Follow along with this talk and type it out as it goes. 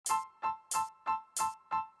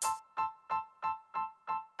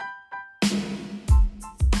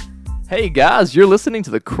Hey guys, you're listening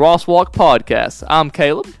to the Crosswalk Podcast. I'm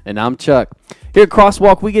Caleb. And I'm Chuck. Here at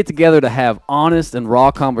Crosswalk, we get together to have honest and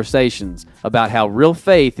raw conversations about how real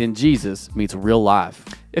faith in Jesus meets real life.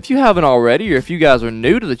 If you haven't already, or if you guys are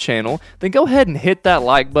new to the channel, then go ahead and hit that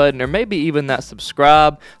like button or maybe even that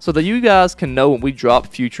subscribe so that you guys can know when we drop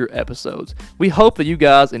future episodes. We hope that you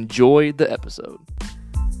guys enjoy the episode.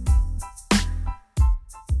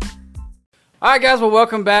 All right, guys, well,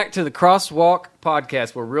 welcome back to the Crosswalk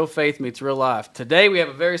Podcast, where real faith meets real life. Today, we have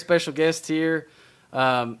a very special guest here,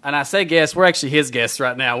 and I say guest, we're actually his guests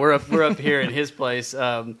right now. We're up here in his place.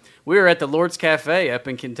 We're at the Lord's Cafe up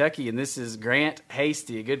in Kentucky, and this is Grant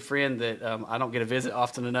Hasty, a good friend that I don't get to visit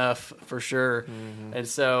often enough, for sure. Mm-hmm. And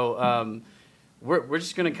so we're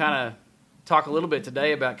just going to kind of talk a little bit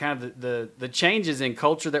today about kind of the changes in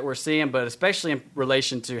culture that we're seeing, but especially in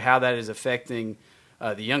relation to how that is affecting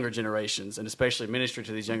the younger generations, and especially ministry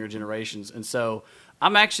to these younger generations. And so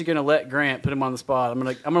I'm actually going to let Grant, put him on the spot, I'm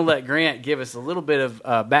going to let Grant give us a little bit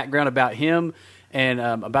of background about him and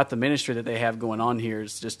about the ministry that they have going on here,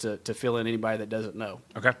 just to fill in anybody that doesn't know.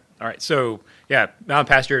 Okay. All right. So, yeah, I'm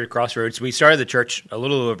pastor at Crossroads. We started the church a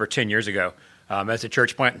little over 10 years ago as a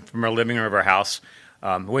church plant from our living room of our house.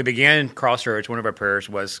 When we began Crossroads, one of our prayers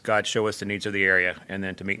was, God, show us the needs of the area, and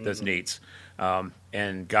then to meet those needs.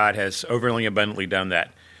 And God has overly abundantly done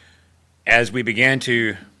that. As we began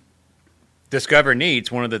to discover needs,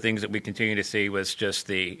 one of the things that we continue to see was just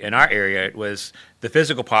in our area, it was the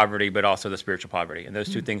physical poverty, but also the spiritual poverty. And those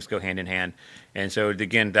two things go hand in hand. And so,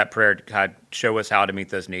 again, that prayer, God, show us how to meet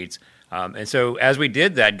those needs. And so as we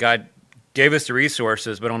did that, God gave us the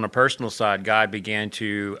resources, but on the personal side, God began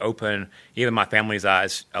to open even my family's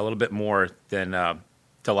eyes a little bit more than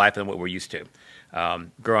to life than what we're used to.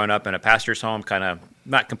 Growing up in a pastor's home, kind of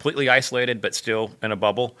not completely isolated, but still in a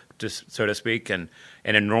bubble, just so to speak, and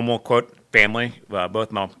in a normal, quote, family.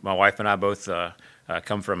 Both my wife and I both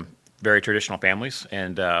come from very traditional families,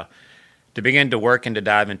 and to begin to work and to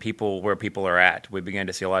dive in where people are at, we began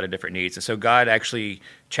to see a lot of different needs. And so God actually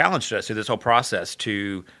challenged us through this whole process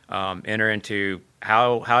to enter into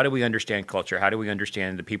how do we understand culture? How do we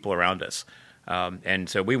understand the people around us? And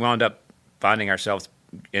so we wound up finding ourselves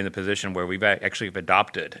in the position where we've actually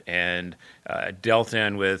adopted and dealt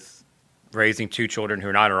in with raising two children who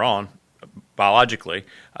are not our own biologically.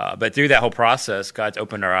 But through that whole process, God's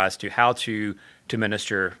opened our eyes to how to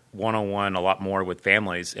minister one-on-one a lot more with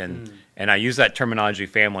families. And I use that terminology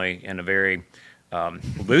family in a very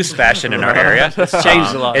loose fashion in our area. It's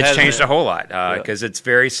changed a lot. It's changed a whole lot because it's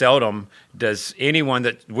very seldom does anyone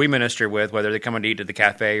that we minister with, whether they come and eat at the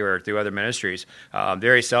cafe or through other ministries,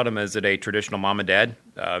 very seldom is it a traditional mom and dad.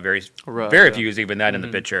 Very few is even that in the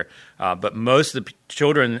picture. But most of the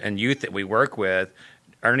children and youth that we work with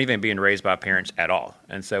aren't even being raised by parents at all.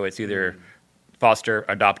 And so it's either foster,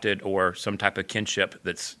 adopted, or some type of kinship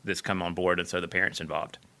that's come on board, and so the parents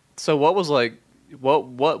involved. So what was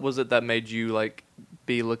what was it that made you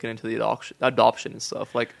be looking into the adoption and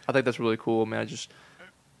stuff? I think that's really cool, man.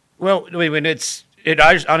 Well, I mean,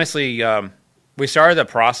 honestly, we started the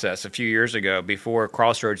process a few years ago before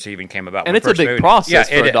Crossroads even came about. And it's a big process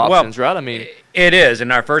for adoptions, right? I mean, it is.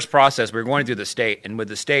 In our first process, we were going through the state, and with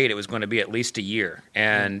the state, it was going to be at least a year.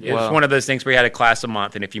 And it was one of those things where you had a class a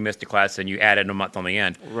month, and if you missed a class, then you added a month on the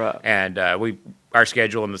end. Right. And our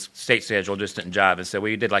schedule and the state schedule just didn't jive, and so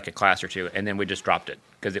we did a class or two, and then we just dropped it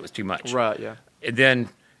because it was too much. Right. Yeah. And then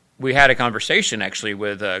we had a conversation actually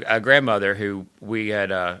with a grandmother who we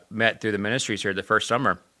had met through the ministries here the first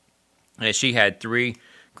summer, and she had 3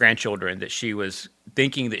 grandchildren that she was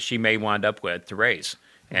thinking that she may wind up with to raise,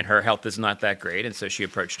 and her health is not that great, and so she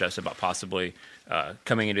approached us about possibly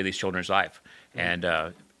coming into these children's life. And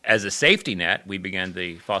as a safety net, we began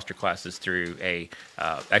the foster classes through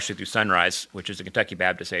actually through Sunrise, which is a Kentucky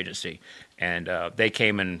Baptist agency, and they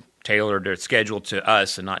came and tailored their schedule to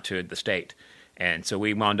us and not to the state. And so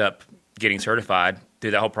we wound up getting certified.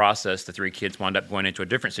 Through that whole process, the 3 kids wound up going into a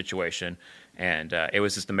different situation, and it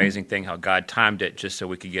was just amazing thing how God timed it just so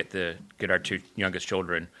we could get our 2 youngest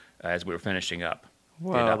children as we were finishing up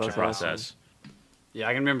the adoption process. Awesome. Yeah,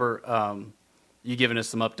 I can remember you giving us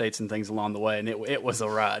some updates and things along the way, and it was a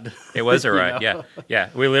ride. It was a ride, yeah.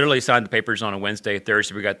 We literally signed the papers on a Wednesday.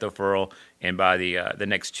 Thursday, we got the referral, and by the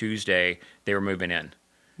next Tuesday, they were moving in.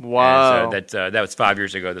 Wow. And so that was 5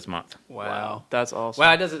 years ago this month. Wow. That's awesome.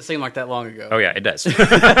 Wow, it doesn't seem like that long ago. Oh, yeah, it does.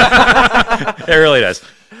 It really does.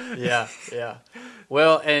 Yeah.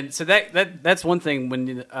 Well, and so that's one thing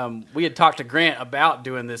when we had talked to Grant about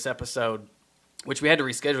doing this episode, which we had to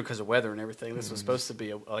reschedule because of weather and everything. This was supposed to be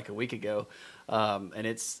a week ago, and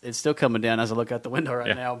it's still coming down as I look out the window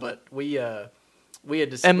right now. But we had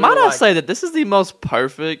decided. And might I say that this is the most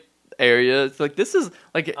perfect area. It's like this is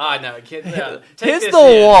like I know. Hit hits the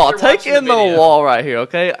wall. Take in the wall right here,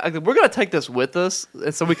 okay? We're gonna take this with us,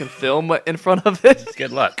 and so we can film in front of it.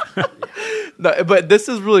 Good luck. No, but this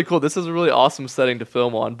is really cool. This is a really awesome setting to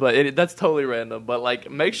film on. But that's totally random. But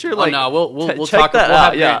like, make sure like we'll check talk. that We'll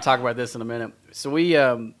out. have Grant talk about this in a minute. So we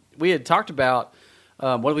had talked about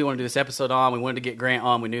what do we want to do this episode on. We wanted to get Grant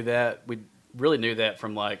on. We knew that. We really knew that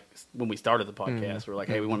from like when we started the podcast. We're like,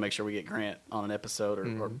 hey, we want to make sure we get Grant on an episode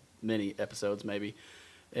or many episodes maybe.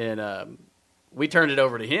 And we turned it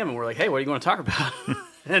over to him and we're like, hey, what do you want to talk about?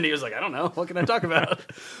 And he was like, I don't know. What can I talk about?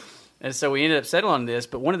 And so we ended up settling on this.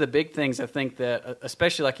 But one of the big things I think that,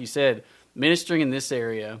 especially like you said, ministering in this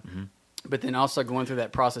area, but then also going through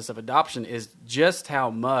that process of adoption is just how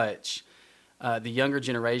much the younger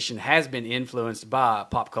generation has been influenced by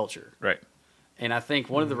pop culture. Right. And I think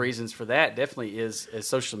one of the reasons for that definitely is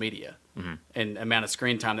social media and amount of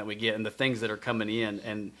screen time that we get and the things that are coming in.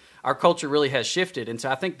 And our culture really has shifted. And so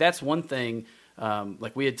I think that's one thing,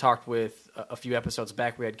 like we had talked with a few episodes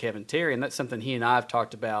back, we had Kevin Terry, and that's something he and I have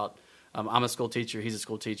talked about. I'm a school teacher, he's a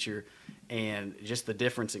school teacher, and just the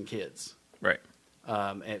difference in kids. Right.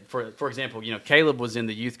 And for example, Caleb was in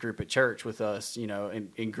the youth group at church with us,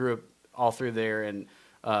 and grew up all through there.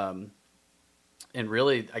 And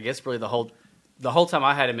really, I guess really the whole time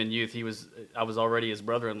I had him in youth, I was already his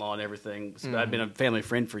brother-in-law and everything. So I'd been a family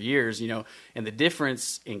friend for years, and the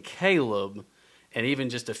difference in Caleb and even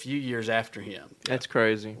just a few years after him. That's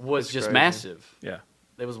crazy. Was just massive. Yeah.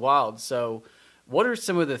 It was wild. So what are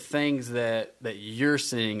some of the things that you're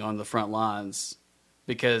seeing on the front lines?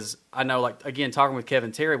 Because I know, like, again, talking with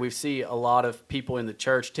Kevin Terry, we see a lot of people in the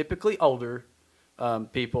church, typically older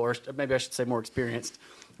people, or maybe I should say more experienced,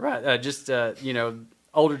 right?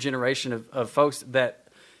 Older generation of folks that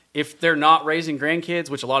if they're not raising grandkids,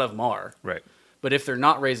 which a lot of them are, Right. but if they're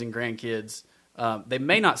not raising grandkids, they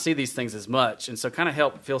may not see these things as much. And so kind of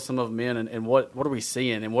help fill some of them in and what are we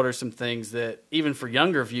seeing and what are some things that even for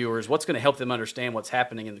younger viewers, what's going to help them understand what's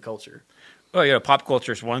happening in the culture? Well, pop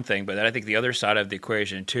culture is one thing, but I think the other side of the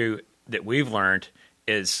equation too that we've learned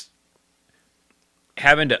is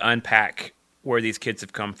having to unpack where these kids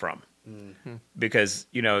have come from. Mm-hmm. Because,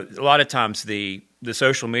 a lot of times the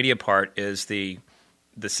social media part is the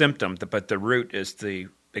symptom, but the root is the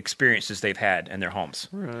experiences they've had in their homes.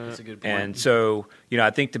 Right. That's a good point. And so, I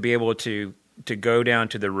think to be able to go down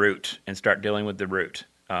to the root and start dealing with the root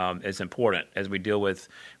is important as we deal with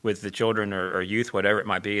the children or youth, whatever it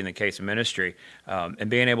might be in the case of ministry, and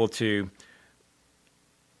being able to,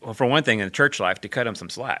 well, for one thing, in the church life, to cut them some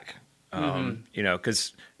slack.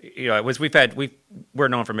 Because we're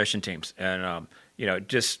known for mission teams, and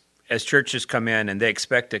just as churches come in and they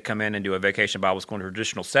expect to come in and do a vacation Bible school in a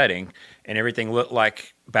traditional setting, and everything look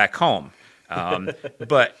like back home,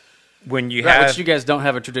 but when you which you guys don't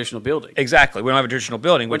have a traditional building. Exactly, we don't have a traditional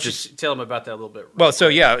building. Which is tell them about that a little bit. Well, so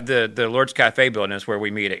the Lord's Cafe building is where we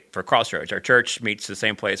meet for Crossroads. Our church meets the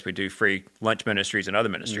same place we do free lunch ministries and other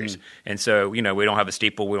ministries, and so we don't have a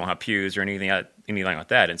steeple, we don't have pews or anything like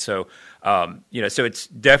that, and so so it's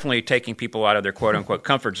definitely taking people out of their quote unquote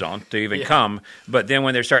comfort zone to even come. But then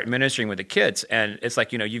when they start ministering with the kids, and it's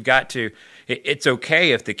like you've got to. It's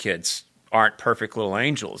okay if the kids aren't perfect little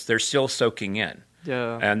angels; they're still soaking in.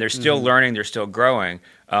 Yeah. And they're still learning, they're still growing.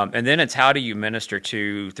 And then it's how do you minister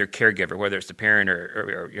to their caregiver, whether it's the parent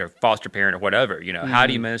or your foster parent or whatever. How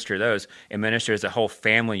do you minister to those and minister as a whole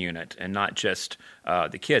family unit and not just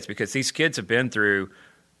the kids? Because these kids have been through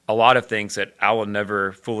a lot of things that I will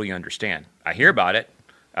never fully understand. I hear about it.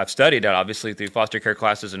 I've studied it, obviously, through foster care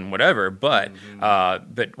classes and whatever, but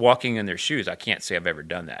walking in their shoes, I can't say I've ever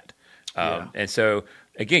done that. And so,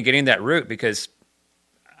 again, getting that root, because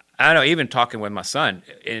I know, even talking with my son,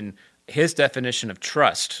 in his definition of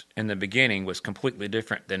trust in the beginning was completely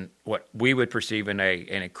different than what we would perceive in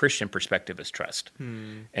a Christian perspective as trust.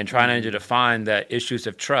 And trying to define the issues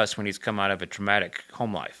of trust when he's come out of a traumatic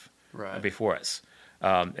home life before us.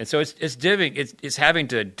 And so it's having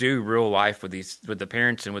to do real life with the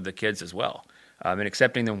parents and with the kids as well, and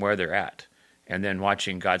accepting them where they're at, and then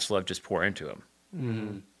watching God's love just pour into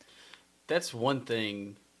them. That's one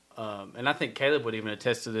thing. And I think Caleb would even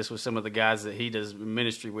attest to this with some of the guys that he does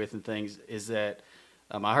ministry with and things, is that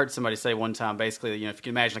I heard somebody say one time, basically, if you can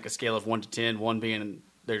imagine like a scale of 1 to 10, 1 being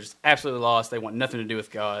they're just absolutely lost, they want nothing to do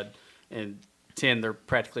with God, and 10, they're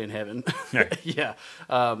practically in heaven.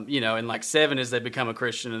 And like 7 is they become a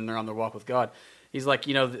Christian and they're on their walk with God. He's like,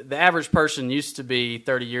 the average person used to be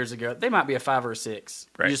 30 years ago, they might be a 5 or a 6.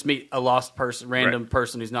 Right. You just meet a lost person, random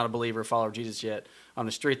person who's not a believer or follower of Jesus yet on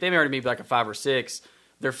the street. They may already be like a 5 or 6.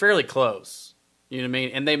 They're fairly close, you know what I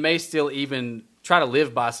mean? And they may still even try to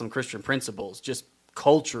live by some Christian principles, just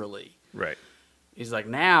culturally. Right. He's like,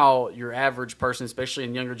 now your average person, especially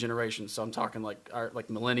in younger generations, so I'm talking like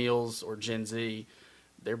millennials or Gen Z,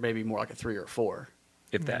 they're maybe more like a 3 or 4.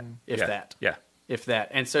 If that. If that.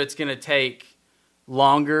 And so it's going to take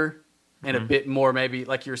longer and a bit more, maybe,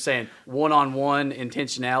 like you were saying, one-on-one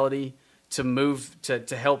intentionality to move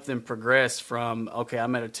to help them progress from, okay,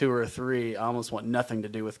 I'm at a 2 or a 3, I almost want nothing to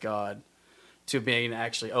do with God, to being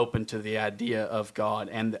actually open to the idea of God,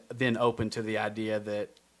 and then open to the idea that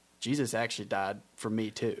Jesus actually died for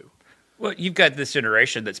me too. Well, you've got this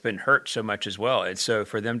generation that's been hurt so much as well, and so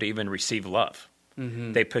for them to even receive love,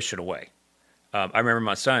 they push it away. I remember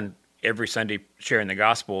my son, every Sunday sharing the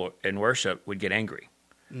gospel in worship, would get angry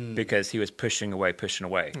because he was pushing away.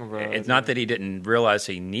 Right. It's not that he didn't realize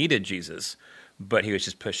he needed Jesus, but he was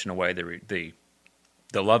just pushing away the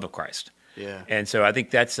love of Christ. Yeah. And so I think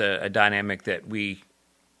that's a dynamic that we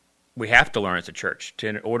have to learn as a church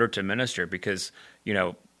in order to minister, because, you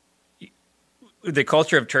know, the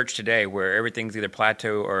culture of church today, where everything's either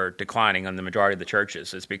plateau or declining on the majority of the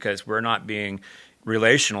churches, is because we're not being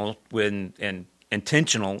relational and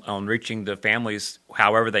intentional on reaching the families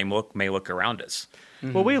however they may look around us.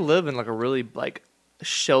 Well, we live in like a really like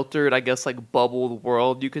sheltered, I guess, like bubbled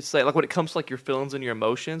world, you could say, like when it comes to like your feelings and your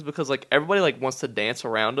emotions, because like everybody like wants to dance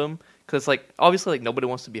around them, because like obviously like nobody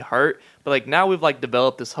wants to be hurt, but like now we've like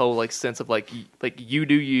developed this whole like sense of like you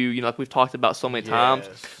do you know, like we've talked about so many times.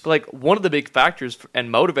 But like one of the big factors and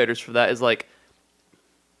motivators for that is like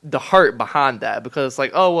the hurt behind that, because it's like,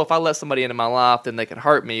 oh, well, if I let somebody into my life, then they can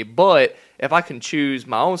hurt me. But if I can choose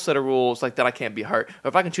my own set of rules, like, then I can't be hurt. Or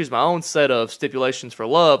if I can choose my own set of stipulations for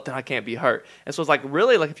love, then I can't be hurt. And so it's like,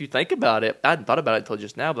 really, like, if you think about it, I hadn't thought about it until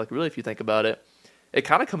just now, but like, really, if you think about it, it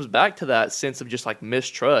kind of comes back to that sense of just like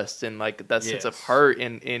mistrust and like that sense of hurt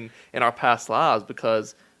in our past lives,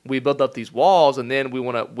 because we build up these walls, and then we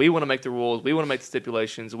want to make the rules, we want to make the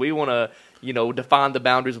stipulations, we want to, you know, define the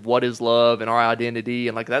boundaries of what is love and our identity,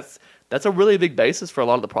 and like that's a really big basis for a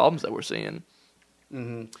lot of the problems that we're seeing.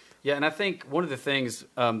 Mm-hmm. Yeah, and I think one of the things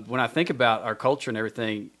when I think about our culture and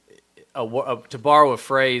everything, to borrow a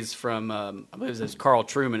phrase from I believe it's Carl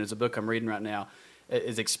Trueman, is a book I'm reading right now,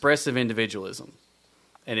 is expressive individualism.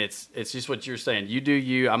 And it's just what you're saying. You do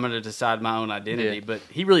you. I'm going to decide my own identity. Yeah. But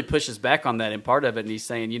he really pushes back on that in part of it. And he's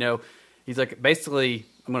saying, you know, he's like, basically,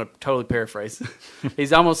 I'm going to totally paraphrase.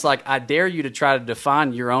 He's almost like, I dare you to try to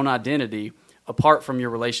define your own identity apart from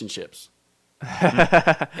your relationships.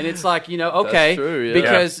 And it's like, you know, okay. That's true, yeah.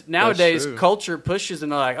 Because Yeah, nowadays that's true. culture pushes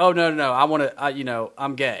and they're like, oh, no, I want to, you know,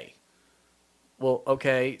 I'm gay. Well,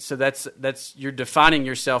 okay, so that's you're defining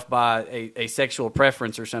yourself by a sexual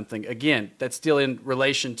preference or something. Again, that's still in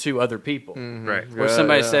relation to other people. Right. Where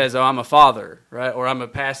somebody says, oh, I'm a father, right? Or I'm a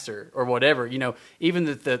pastor or whatever. You know, even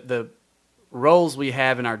the roles we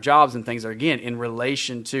have in our jobs and things are, again, in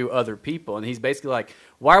relation to other people. And he's basically like,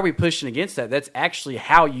 why are we pushing against that? That's actually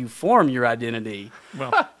how you form your identity.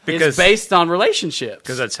 Well, It's because based on relationships.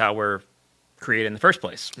 because that's how we're created in the first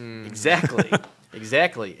place. Exactly.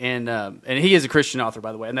 Exactly. And he is a Christian author,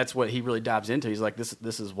 by the way, and that's what he really dives into. He's like,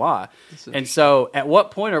 this is why. And so at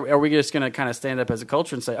what point are we just going to kind of stand up as a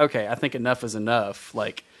culture and say, okay, I think enough is enough.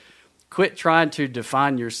 Like, quit trying to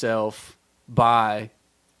define yourself by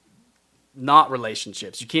not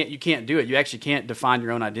relationships. You can't do it. You actually can't define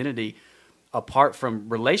your own identity apart from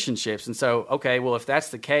relationships. And so, okay, well, if that's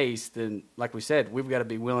the case, then like we said, we've got to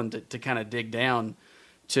be willing to kind of dig down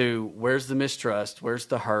to where's the mistrust, where's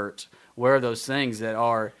the hurt, where are those things that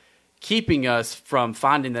are keeping us from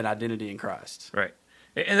finding that identity in Christ? Right.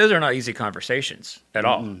 And those are not easy conversations at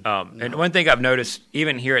all. And one thing I've noticed,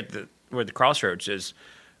 even here at the Crossroads, is,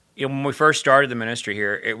 you know, when we first started the ministry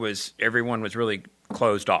here, everyone was really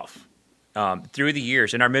closed off. Through the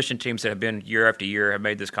years, and our mission teams that have been year after year have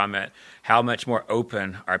made this comment, how much more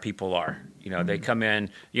open our people are. You know, they come in,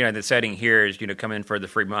 you know, the setting here is, you know, come in for the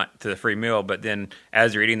free meal, but then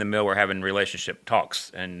as they're eating the meal, we're having relationship talks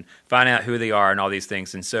and finding out who they are and all these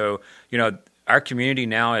things. And so, you know, our community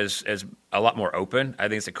now is a lot more open. I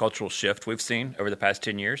think it's a cultural shift we've seen over the past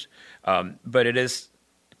 10 years. But it is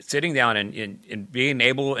sitting down and being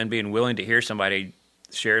able and being willing to hear somebody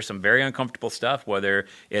share some very uncomfortable stuff, whether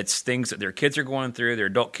it's things that their kids are going through, their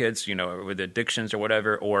adult kids, you know, with addictions or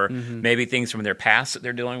whatever, or maybe things from their past that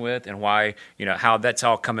they're dealing with, and why, you know, how that's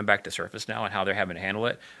all coming back to surface now and how they're having to handle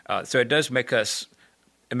it. So it does make us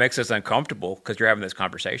uncomfortable because you're having those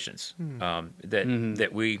conversations that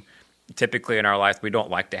we typically in our life we don't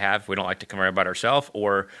like to have. We don't like to come around about ourselves,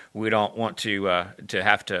 or we don't want to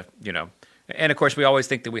have to, you know. And of course, we always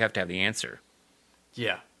think that we have to have the answer.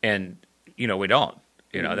 Yeah. And you know, we don't.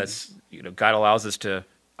 You know, that's, you know, God allows us to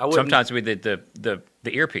sometimes we did the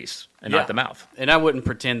earpiece and not the mouth. And I wouldn't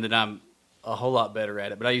pretend that I'm a whole lot better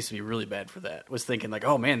at it, but I used to be really bad for that. Was thinking like,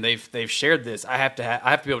 oh man, they've shared this. I have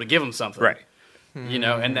to be able to give them something, Right? You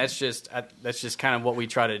know, and that's just kind of what we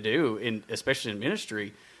try to do, especially in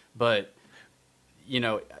ministry. But you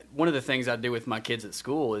know, one of the things I do with my kids at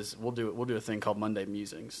school is we'll do a thing called Monday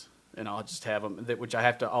Musings, and I'll just have them, which I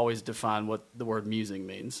have to always define what the word musing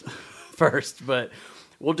means first, but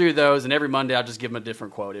we'll do those, and every Monday I'll just give them a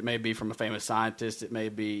different quote. It may be from a famous scientist. It may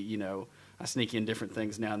be, you know, I sneak in different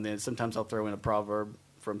things now and then. Sometimes I'll throw in a proverb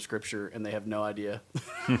from Scripture, and they have no idea.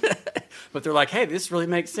 But they're like, hey, this really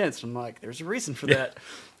makes sense. I'm like, there's a reason for that.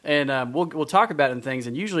 And we'll talk about it and things,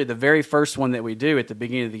 and usually the very first one that we do at the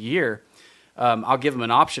beginning of the year, I'll give them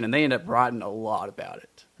an option, and they end up writing a lot about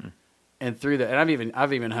it. And through that, and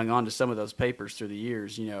I've even hung on to some of those papers through the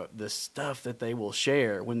years. You know, the stuff that they will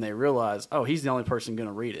share when they realize, oh, he's the only person going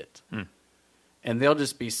to read it, and they'll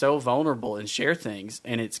just be so vulnerable and share things.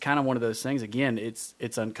 And it's kind of one of those things. Again,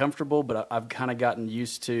 it's uncomfortable, but I've kind of gotten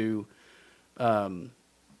used to.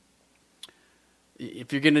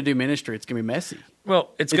 If you're going to do ministry, it's going to be messy.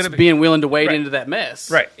 Well, it's going to be being willing to wade into that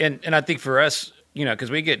mess, right? And I think for us, you know,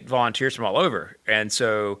 because we get volunteers from all over, and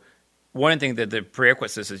so. One thing that the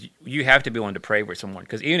prerequisite is you have to be willing to pray with someone,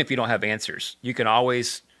 because even if you don't have answers, you can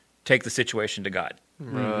always take the situation to God.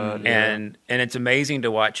 And it's amazing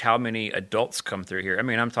to watch how many adults come through here. I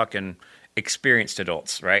mean, I'm talking experienced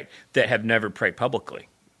adults, right, that have never prayed publicly.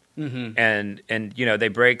 And you know, they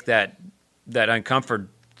break that uncomfort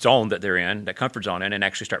zone that they're in, that comfort zone in, and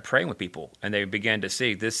actually start praying with people. And they begin to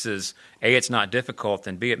see this is, A, it's not difficult,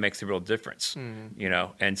 and B, it makes a real difference, you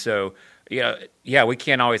know. And so, yeah, we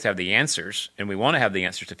can't always have the answers, and we want to have the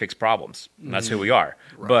answers to fix problems. That's who we are.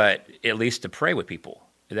 Right. But at least to pray with people,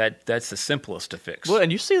 that's the simplest to fix. Well,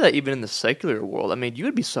 and you see that even in the secular world. I mean, you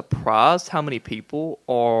would be surprised how many people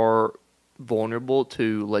are vulnerable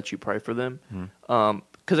to let you pray for them.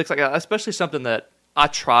 Because it's like, especially something that I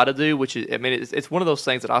try to do, which is, I mean, it's one of those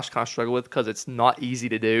things that I kind of struggle with because it's not easy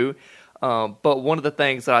to do. But one of the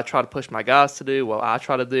things that I try to push my guys to do, I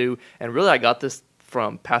try to do, and really I got this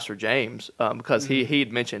from Pastor James because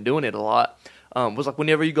he'd mentioned doing it a lot, was like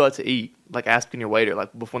whenever you go out to eat, like asking your waiter,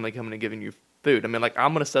 like before they come in and giving you food. I mean, like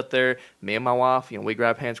I'm going to sit there, me and my wife, you know, we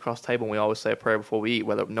grab hands across the table and we always say a prayer before we eat,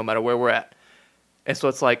 no matter where we're at. And so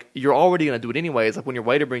it's like you're already going to do it anyways. Like when your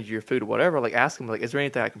waiter brings you your food or whatever, like ask him, like, is there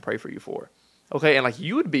anything I can pray for you for? Okay, and like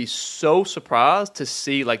you would be so surprised to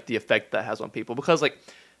see like the effect that has on people, because like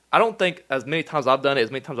I don't think as many times I've done it,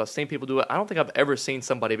 as many times I've seen people do it, I don't think I've ever seen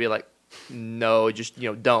somebody be like, no, just, you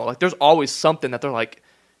know, don't. Like there's always something that they're like,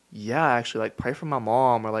 yeah, actually, like pray for my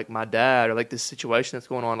mom or like my dad or like this situation that's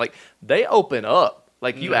going on. Like they open up.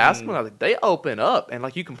 Like you ask them, like they open up, and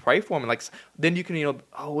like you can pray for them, and like then you can, you know,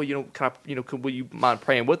 oh well, you know, will you mind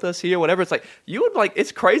praying with us here, whatever. It's like you would like,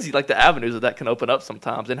 it's crazy like the avenues that can open up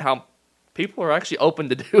sometimes, and how people are actually open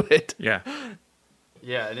to do it. Yeah,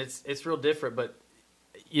 and it's real different. But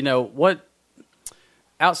you know what?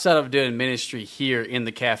 Outside of doing ministry here in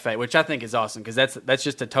the cafe, which I think is awesome, because that's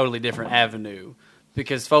just a totally different avenue,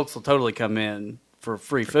 because folks will totally come in for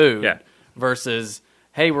free food versus,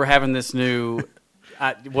 hey, we're having this new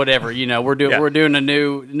whatever, you know, we're doing a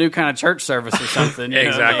new kind of church service or something. You know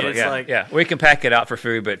exactly. What I mean? Like, we can pack it out for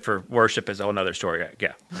food, but for worship is a whole other story.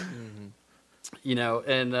 Yeah. You know,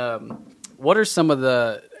 and what are some of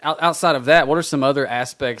the outside of that? What are some other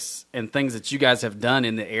aspects and things that you guys have done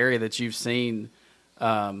in the area that you've seen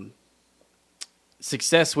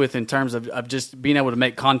success with, in terms of just being able to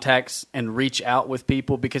make contacts and reach out with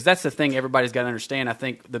people? Because that's the thing everybody's got to understand. I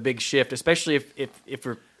think the big shift, especially if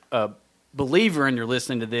you're a believer and you're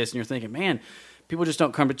listening to this and you're thinking, man, people just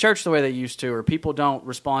don't come to church the way they used to, or people don't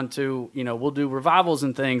respond to, you know, we'll do revivals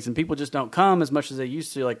and things, and people just don't come as much as they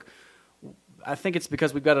used to. Like, I think it's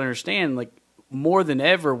because we've got to understand, like, more than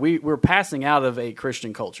ever, we're passing out of a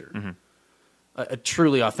Christian culture, a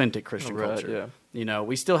truly authentic Christian culture. Yeah. You know,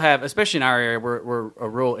 we still have, especially in our area, we're a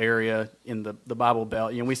rural area in the Bible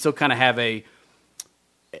Belt. You know, we still kind of have a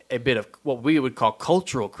bit of what we would call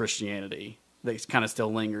cultural Christianity that kind of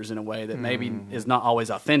still lingers in a way that maybe is not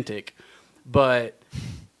always authentic, but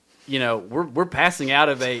you know, we're passing out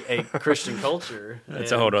of a Christian culture.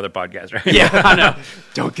 That's a whole other podcast, right? Yeah, I know.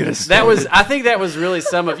 Don't get us started. I think that was really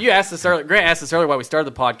you asked us earlier. Grant asked us earlier why we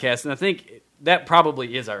started the podcast, and I think that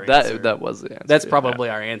probably is our answer. That was the answer. That's probably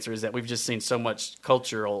our answer, is that we've just seen so much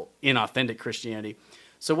cultural, inauthentic Christianity.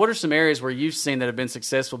 So what are some areas where you've seen that have been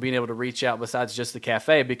successful being able to reach out besides just the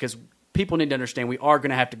cafe? Because people need to understand we are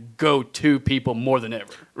going to have to go to people more than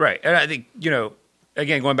ever. Right. And I think, you know,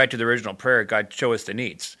 again, going back to the original prayer, God, show us the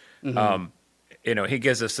needs. he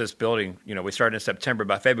gives us this building. We started in September.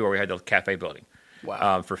 By February, we had the cafe building.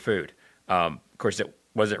 Wow. For food. Of course, it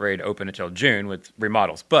wasn't ready to open until June with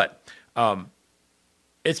remodels, but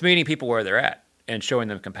it's meeting people where they're at and showing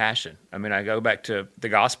them compassion. I mean, I go back to the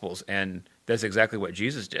Gospels, and that's exactly what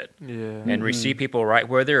Jesus did. Yeah. And receive people right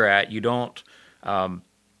where they're at. You don't have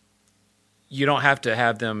to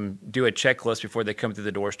have them do a checklist before they come through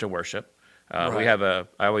the doors to worship. Right. I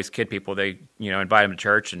always kid people. They, invite them to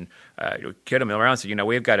church and kid them around. So,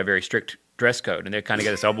 we've got a very strict dress code, and they kind of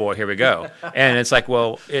get this, oh boy, here we go. And it's like,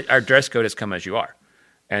 well, our dress code is come as you are.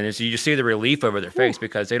 And so you just see the relief over their face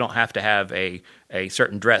because they don't have to have a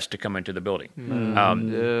certain dress to come into the building.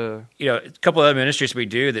 A couple of other ministries we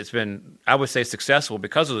do that's been, I would say, successful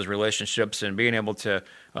because of those relationships and being able to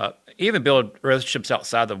even build relationships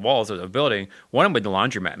outside the walls of the building. One of them with the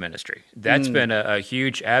laundromat ministry. That's been a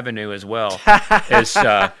huge avenue as well. That's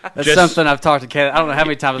something I've talked to Caleb. I don't know how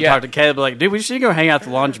many times I've talked to Caleb, like, dude, we should go hang out at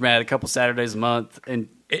the laundromat a couple Saturdays a month and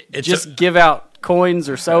give out coins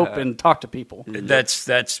or soap and talk to people.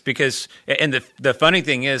 That's because, and the funny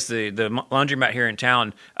thing is, the laundromat here in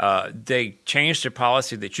town, they changed their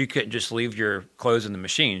policy that you couldn't just leave your clothes in the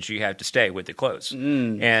machines. You have to stay with the clothes.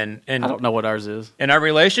 And I don't know what ours is. And our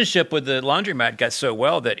relationship with the laundromat got so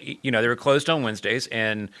well that they were closed on Wednesdays,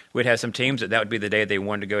 and we'd have some teams that would be the day they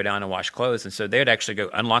wanted to go down and wash clothes, and so they'd actually go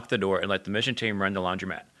unlock the door and let the mission team run the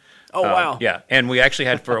laundromat. Oh, wow. Yeah, and we actually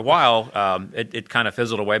had for a while, it kind of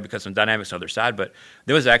fizzled away because of dynamics on the other side, but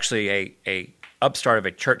there was actually a upstart of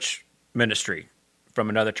a church ministry from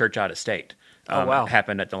another church out of state.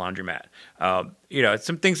 Happened at the laundromat.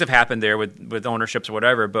 Some things have happened there with ownerships or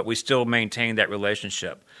whatever, but we still maintain that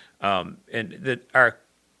relationship. Our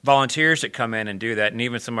volunteers that come in and do that, and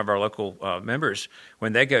even some of our local members,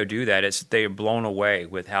 when they go do that, they're blown away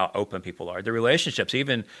with how open people are. The relationships,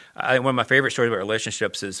 even one of my favorite stories about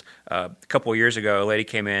relationships is a couple of years ago, a lady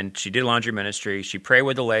came in, she did laundry ministry, she prayed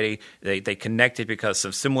with the lady, they connected because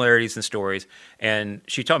of similarities in stories, and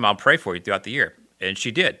she told me, I'll pray for you throughout the year. And she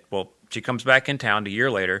did. Well, she comes back in town a year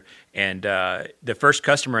later, and the first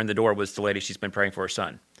customer in the door was the lady she's been praying for her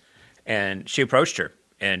son. And she approached her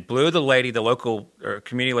and blew the local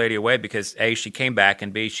community lady away because A, she came back,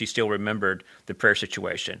 and B, she still remembered the prayer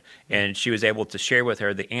situation. And she was able to share with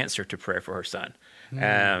her the answer to prayer for her son.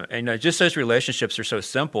 And just those relationships are so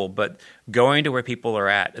simple, but going to where people are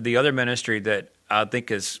at. The other ministry that I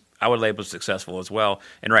think I would label successful as well,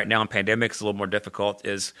 and right now in pandemic it's a little more difficult,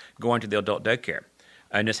 is going to the adult daycare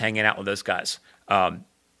and just hanging out with those guys.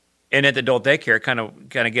 And at the adult daycare, kind of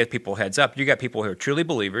give people a heads up. You got people who are truly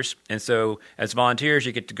believers, and so as volunteers,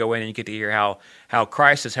 you get to go in and you get to hear how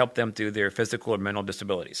Christ has helped them through their physical or mental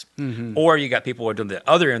disabilities. Or you got people who are on the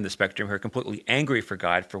other end of the spectrum who are completely angry for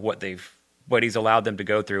God for what He's allowed them to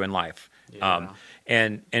go through in life. Yeah.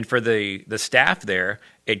 And for the staff there,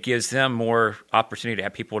 it gives them more opportunity to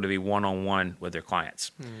have people to be one-on-one with their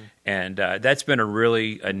clients. And that's been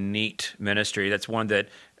a neat ministry. That's one that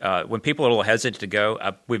when people are a little hesitant to go,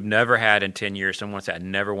 we've never had in 10 years someone say, I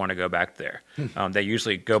never want to go back there. They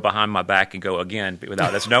usually go behind my back and go again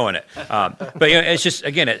without us knowing it. But it's just,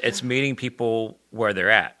 again, it's meeting people where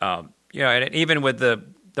they're at. And even with the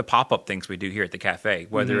pop-up things we do here at the cafe,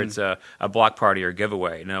 whether it's a block party or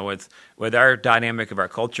giveaway. With our dynamic of our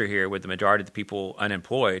culture here, with the majority of the people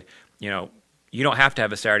unemployed, you don't have to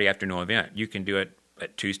have a Saturday afternoon event. You can do it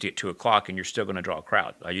at Tuesday at 2:00, and you're still going to draw a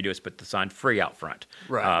crowd. All you do is put the sign "free" out front,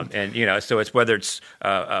 right? So it's whether it's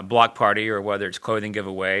a block party or whether it's clothing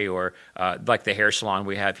giveaway or like the hair salon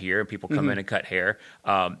we have here, and people come in and cut hair.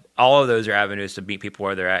 All of those are avenues to meet people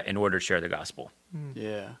where they're at in order to share the gospel.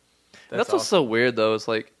 Yeah. That's awesome. What's so weird though. It's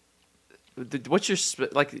like what you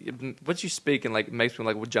speak and makes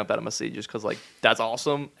me would jump out of my seat just because that's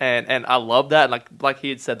awesome and I love that. Like he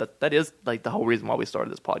had said that is the whole reason why we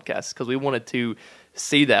started this podcast, because we wanted to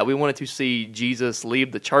see that. We wanted to see Jesus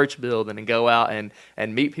leave the church building and go out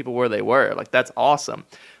and meet people where they were. That's awesome.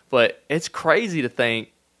 But it's crazy to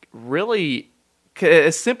think, really,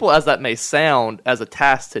 as simple as that may sound as a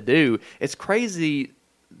task to do, it's crazy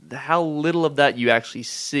how little of that you actually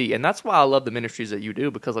see. And that's why I love the ministries that you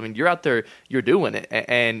do, because you're out there, you're doing it,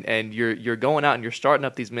 and you're going out and you're starting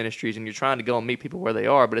up these ministries and you're trying to go and meet people where they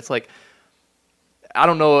are. But it's I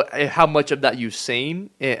don't know how much of that you've seen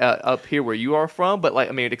up here where you are from, but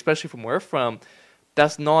especially from where we're from,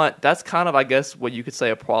 that's kind of, I guess, what you could say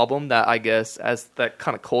a problem that, I guess, as that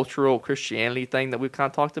kind of cultural Christianity thing that we've kind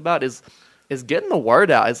of talked about is getting the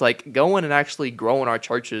word out. It's going and actually growing our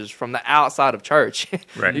churches from the outside of church.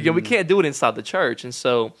 Right. We can't do it inside the church. And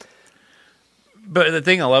so, but the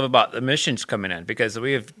thing I love about the missions coming in, because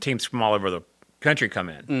we have teams from all over the country come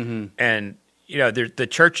in, and the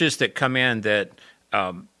churches that come in that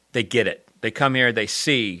they get it. They come here, they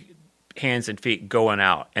see hands and feet going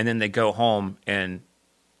out, and then they go home and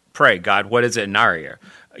pray, God, what is it in our area?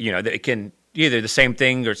 It can either the same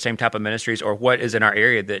thing or same type of ministries, or what is in our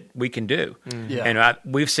area that we can do. Yeah. And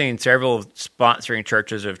we've seen several sponsoring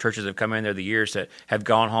churches have come in there the years that have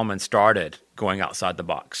gone home and started going outside the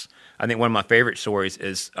box. I think one of my favorite stories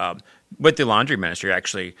is with the laundry ministry,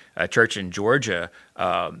 actually. A church in Georgia,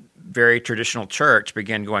 very traditional church,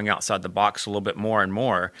 began going outside the box a little bit more and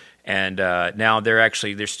more. And now they're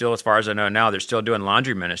still, as far as I know now, they're still doing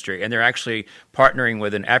laundry ministry. And they're actually partnering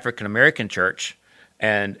with an African-American church.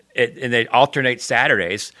 And they alternate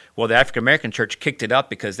Saturdays. Well, the African-American church kicked it up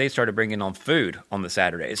because they started bringing on food on the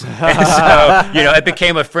Saturdays. And so, it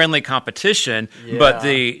became a friendly competition. Yeah.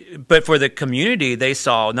 But for the community, they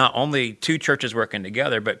saw not only two churches working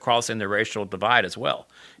together, but crossing the racial divide as well.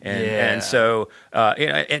 And so,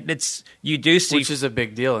 you do see... Which is a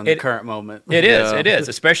big deal in the current moment. It is,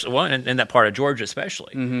 especially in that part of Georgia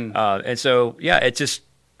especially. Mm-hmm. And so, it just...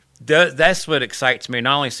 That's what excites me,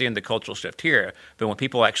 not only seeing the cultural shift here, but when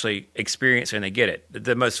people actually experience it and they get it.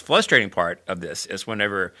 The most frustrating part of this is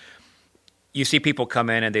whenever you see people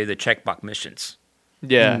come in and they're the checkbox missions.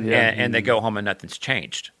 Yeah, And they go home and nothing's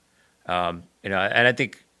changed. And I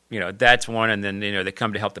think, that's one. And then, they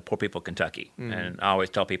come to help the poor people of Kentucky. Mm-hmm. And I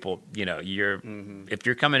always tell people, if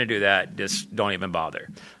you're coming to do that, just don't even bother.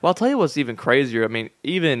 Well, I'll tell you what's even crazier. I mean,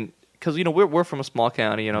 even... Because we're from a small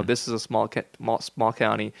county, this is a small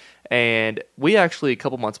county, and we actually a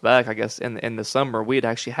couple months back, I guess in the summer, we had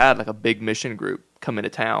actually had like a big mission group come into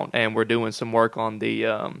town, and we're doing some work on the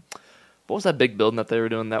what was that big building that they were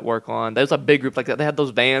doing that work on? There was a big group like that. They had those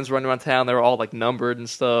vans running around town. They were all like numbered and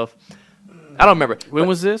stuff. I don't remember. When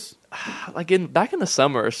was this? Like back in the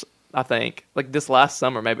summers, I think, like this last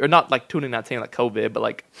summer maybe, or not like 2019, like COVID, but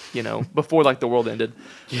like before like the world ended.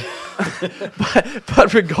 Yeah.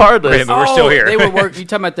 but regardless, but we're still here. They were you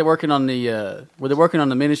talking about they're working on the were they working on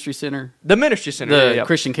the ministry center? The ministry center, the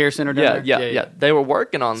Christian Care Center down there? Yeah. Yeah. They were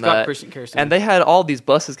working on Scott that. Christian Care Center. And they had all these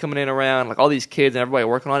buses coming in around, like all these kids and everybody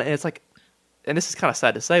working on it, and it's like, and this is kind of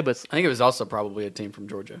sad to say, but I think it was also probably a team from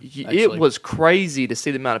Georgia. It was crazy to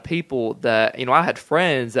see the amount of people that, I had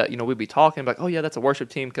friends that, we'd be talking like, oh yeah, that's a worship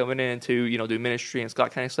team coming in to, do ministry in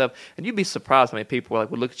Scott County stuff. And you'd be surprised how many people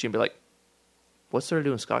would look at you and be like, what's there to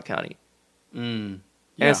do in Scott County? And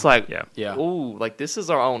it's like, ooh, like this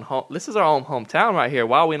is our own home. This is our own hometown right here.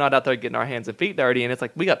 Why are we not out there getting our hands and feet dirty? And it's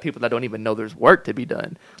like, we got people that don't even know there's work to be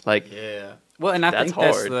done. Like, yeah. Well, and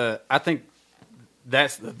I think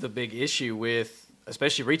that's the big issue with,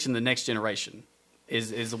 especially reaching the next generation,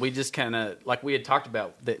 is we just kind of, like we had talked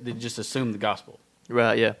about, they just assume the gospel.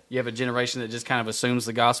 Right, yeah. You have a generation that just kind of assumes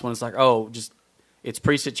the gospel, and it's like, it's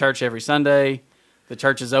preached at church every Sunday, the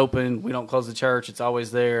church is open, we don't close the church, it's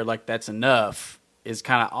always there, like that's enough, is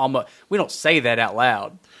kind of almost, we don't say that out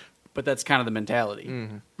loud, but that's kind of the mentality.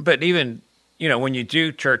 Mm-hmm. But even, when you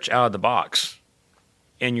do church out of the box,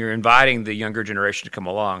 and you're inviting the younger generation to come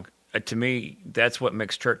along, to me, that's what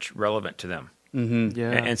makes church relevant to them. Mm-hmm.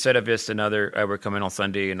 Yeah. Instead of just another, we're coming on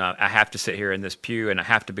Sunday and I have to sit here in this pew and I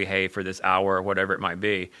have to behave for this hour or whatever it might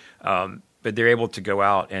be. But they're able to go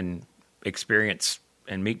out and experience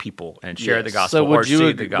and meet people and share the gospel. So would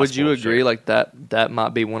you agree like that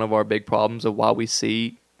might be one of our big problems of why we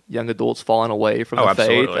see young adults falling away from the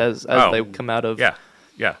faith as they come out of...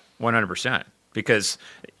 Yeah, 100%. Because,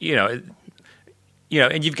 and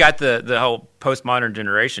you've got the whole postmodern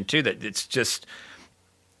generation too, that it's just,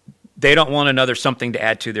 they don't want another something to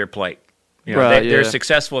add to their plate. They're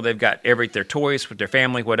successful. They've got their toys with their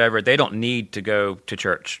family, whatever. They don't need to go to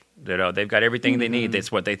church. They've got everything they need.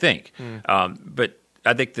 That's what they think. But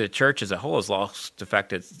I think the church as a whole has lost the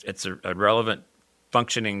fact that it's a relevant,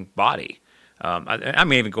 functioning body. I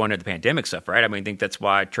mean, even going into the pandemic stuff, right? I mean, I think that's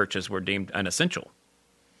why churches were deemed unessential.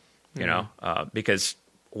 Because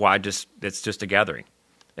it's just a gathering.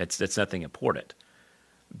 It's nothing important.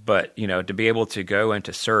 But, to be able to go and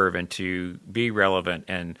to serve and to be relevant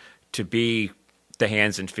and to be the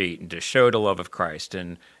hands and feet and to show the love of Christ,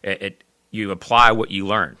 and you apply what you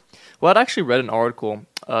learn. Well, I'd actually read an article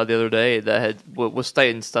the other day that was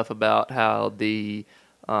stating stuff about how the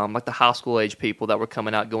like the high school age people that were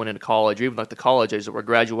coming out going into college, or even like the college age that were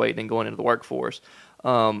graduating and going into the workforce,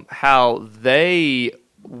 how they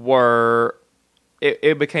were.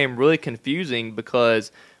 It became really confusing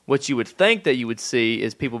because what you would think that you would see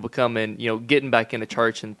is people becoming, getting back into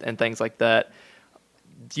church and things like that.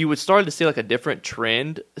 You would start to see like a different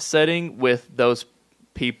trend setting with those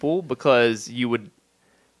people because you would.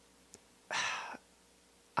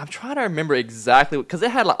 I'm trying to remember exactly because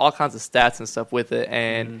it had like all kinds of stats and stuff with it,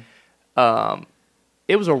 and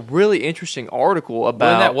it was a really interesting article about.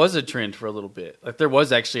 Well, and that was a trend for a little bit. Like there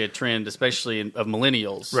was actually a trend, especially of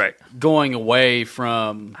millennials, Right. going away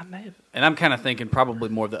from. I may have. And I'm kind of thinking probably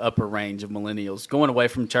more of the upper range of millennials going away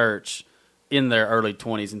from church in their early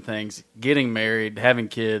 20s and things, getting married, having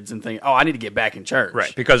kids, and thinking, "Oh, I need to get back in church."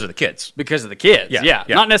 Right, because of the kids. Because of the kids. Yeah, Yeah.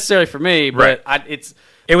 yeah. Not necessarily for me, but Right.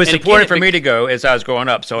 It was and important again, for me to go as I was growing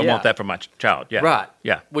up, so I Yeah. want that for my child. Yeah. Right.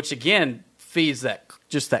 Yeah. Which again feeds that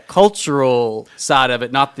cultural side of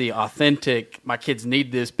it, not the authentic. My kids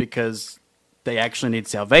need this because they actually need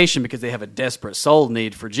salvation because they have a desperate soul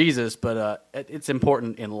need for Jesus. But it's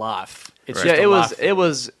important in life. It's Right. just Yeah, a life thing. it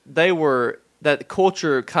was. They were that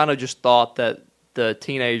culture kind of just thought that the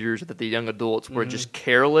teenagers, that the young adults were just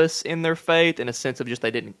careless in their faith, in a sense of just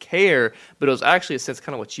they didn't care. But it was actually a sense,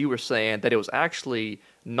 kind of what you were saying, that it was actually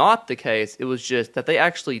not the case. It was just that they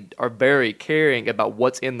actually are very caring about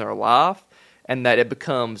what's in their life, and that it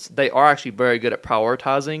becomes they are actually very good at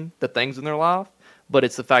prioritizing the things in their life. But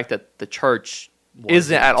it's the fact that the church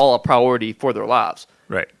isn't at all a priority for their lives,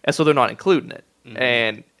 Right. and so they're not including it.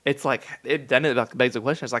 And it's like then it begs the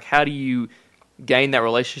question: it's like, how do you gain that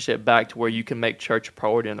relationship back to where you can make church a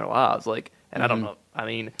priority in their lives? Like, and I don't know. I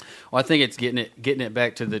mean, Well, I think it's getting it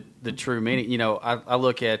back to the true meaning. You know, I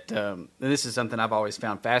look at and this is something I've always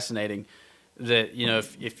found fascinating. That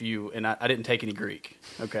if you and I didn't take any Greek.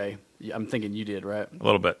 Okay, I'm thinking you did, right? A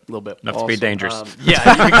little bit. A little bit. Enough to be dangerous.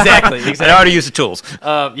 Yeah, exactly. I know how to use the tools.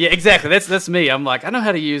 Yeah, exactly. That's me. I'm like, I know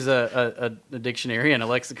how to use a dictionary and a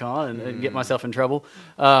lexicon and get myself in trouble.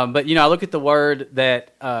 But I look at the word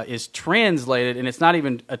that is translated, and it's not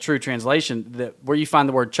even a true translation. That where you find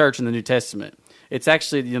the word church in the New Testament, it's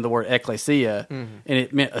actually the word ecclesia, and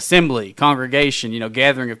it meant assembly, congregation,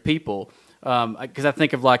 gathering of people. Because I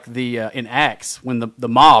think of like the in Acts when the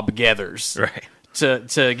mob gathers. Right.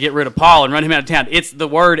 To get rid of Paul and run him out of town. It's the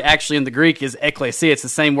word actually in the Greek is ekklesia. It's the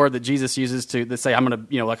same word that Jesus uses to say I'm going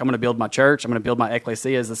to build my church. I'm going to build my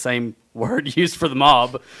ekklesia is the same word used for the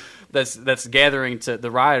mob that's gathering to the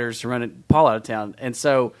rioters to run Paul out of town. And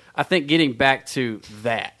so I think getting back to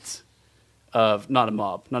that of not a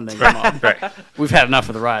mob, not an angry mob. Right. We've had enough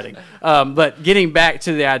of the rioting. But getting back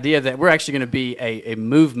to the idea that we're actually going to be a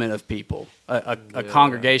movement of people, a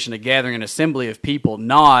congregation, a gathering, an assembly of people,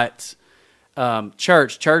 not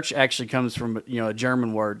church. Church actually comes from a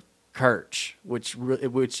German word "Kirch,"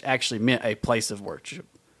 which actually meant a place of worship,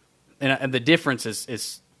 and the difference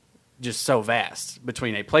is just so vast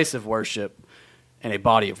between a place of worship and a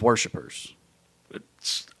body of worshipers.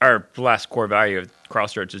 Our last core value of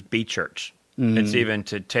Crossroads is be church. It's even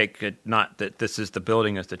to take it, not that this is the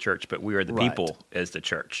building as the church, but we are the people as the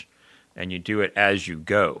church. And you do it as you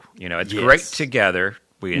go. It's great to gather.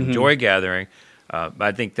 We enjoy gathering.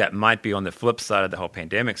 I think that might be on the flip side of the whole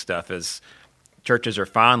pandemic stuff is churches are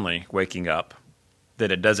finally waking up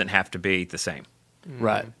that it doesn't have to be the same.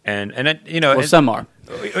 Right. And it, Some are.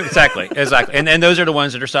 Exactly. And those are the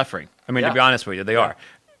ones that are suffering. I mean, to be honest with you, they are.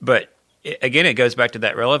 But again, it goes back to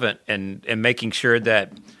that relevant and making sure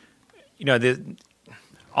that,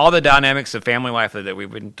 all the dynamics of family life that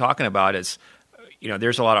we've been talking about is,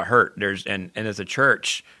 there's a lot of hurt. And as a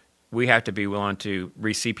church, we have to be willing to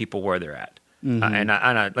receive people where they're at. And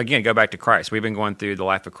I again, go back to Christ. We've been going through the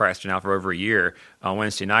life of Christ now for over a year on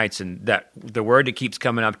Wednesday nights, and that the word that keeps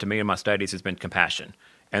coming up to me in my studies has been compassion.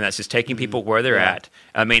 And that's just taking people where they're at.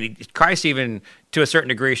 I mean, Christ even, to a certain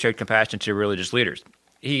degree, showed compassion to religious leaders.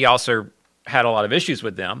 He also had a lot of issues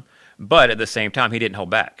with them, but at the same time, he didn't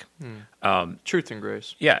hold back. truth and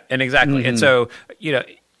grace. Yeah, and exactly. And so,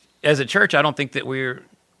 as a church, I don't think that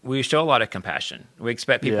we show a lot of compassion. We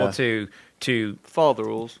expect people to Follow the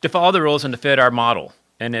rules. to follow the rules and to fit our model.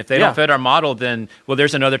 And if they don't fit our model, then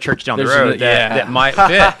there's another church down the road that might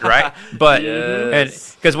fit, right? But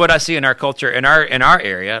because what I see in our culture, in our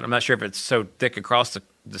area, I'm not sure if it's so thick across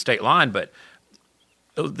the state line, but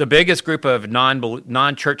the biggest group of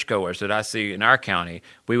non-churchgoers that I see in our county,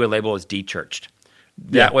 we would label as de-churched.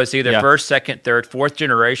 That was either first, second, third, fourth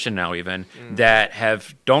generation now even that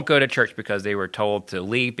don't go to church because they were told to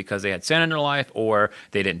leave because they had sin in their life or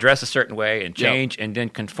they didn't dress a certain way and change and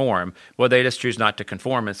didn't conform. Well, they just choose not to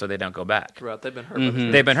conform and so they don't go back. Right, they've been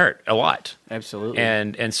hurt. They've been hurt a lot. Absolutely.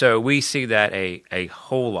 And so we see that a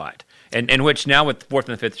whole lot. And in which now with fourth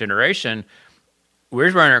and fifth generation, we're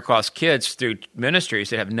running across kids through ministries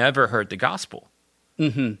that have never heard the gospel.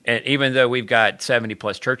 And even though we've got 70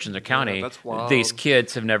 plus churches in the county, that's wild. these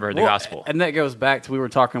kids have never heard the gospel. And that goes back to we were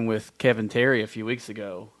talking with Kevin Terry a few weeks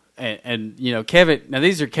ago, and Kevin. Now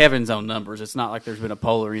these are Kevin's own numbers. It's not like there's been a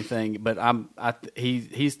poll or anything, but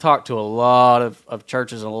he's talked to a lot of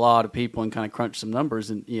churches and a lot of people and kind of crunched some numbers,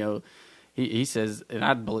 and he he says, and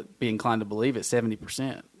I'd be inclined to believe it,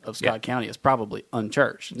 70% of Scott County is probably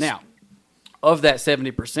unchurched. Now, of that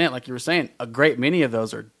 70%, like you were saying, a great many of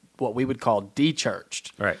those are what we would call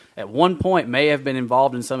de-churched. Right. At one point may have been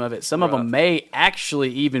involved in some of it. Some of them may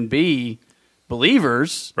actually even be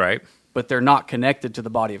believers, Right. but they're not connected to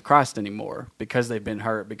the body of Christ anymore because they've been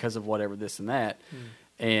hurt, because of whatever, this and that.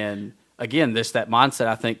 And again, that mindset,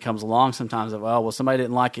 I think, comes along sometimes of, oh, well, somebody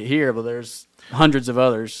didn't like it here, but there's hundreds of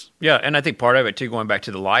others. Yeah, and I think part of it, too, going back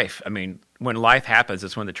to the life, I mean, when life happens,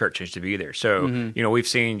 it's when the church needs to be there. So, we've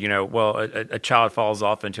seen, a child falls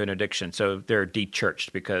off into an addiction, so they're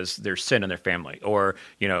de-churched because there's sin in their family. Or,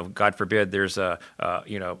 God forbid, there's a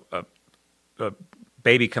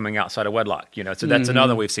baby coming outside of wedlock, so that's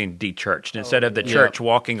another we've seen de-churched. Instead of the church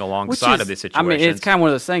walking alongside of these situations. I mean, it's kind of one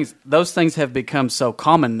of those things. Those things have become so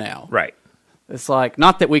common now. Right. It's like,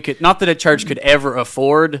 not that a church could ever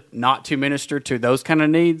afford not to minister to those kind of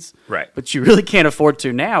needs. Right. But you really can't afford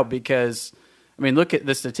to now because, I mean, look at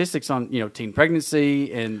the statistics on, teen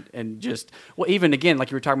pregnancy and just, well, even again,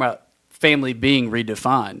 like you were talking about family being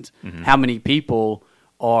redefined. How many people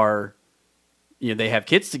are, they have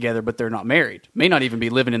kids together, but they're not married. May not even be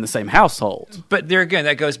living in the same household. But there again,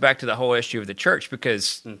 that goes back to the whole issue of the church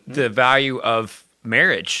because the value of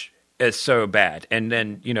marriage is so bad. And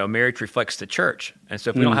then, marriage reflects the church. And so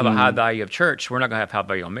if we don't have a high value of church, we're not going to have high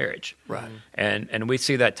value on marriage. Right. And we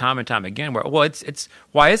see that time and time again where, well, it's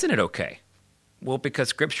why isn't it okay? Well, because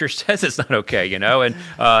Scripture says it's not okay,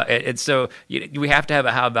 and so we have to have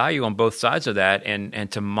a high value on both sides of that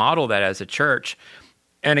and to model that as a church.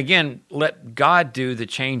 And again, let God do the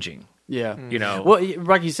changing. Yeah. Well,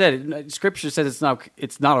 like you said, Scripture says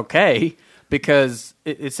it's not okay because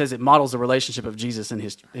it says it models the relationship of Jesus and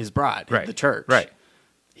his bride, the church. Right.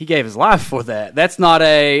 He gave his life for that. That's not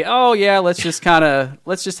let's just kind of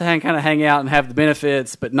hang out and have the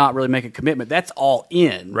benefits, but not really make a commitment. That's all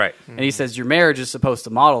in. Right. And he says your marriage is supposed to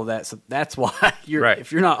model that. So that's why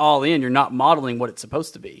if you're not all in, you're not modeling what it's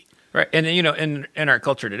supposed to be. Right. And in our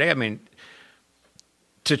culture today, I mean,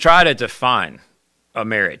 to try to define a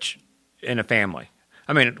marriage in a family.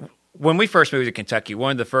 I mean, when we first moved to Kentucky,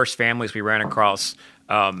 one of the first families we ran across,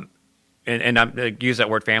 and I use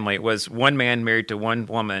that word family, it was one man married to one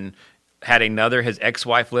woman, had his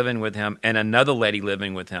ex-wife living with him, and another lady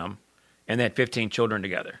living with him, and they had 15 children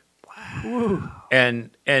together. Wow.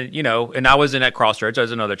 And I was in that Crossroads, I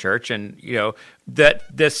was in another church, and that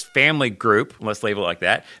this family group, let's label it like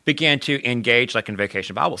that, began to engage like in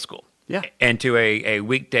Vacation Bible School. Yeah. And to a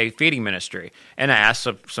weekday feeding ministry. And I asked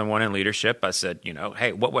someone in leadership, I said,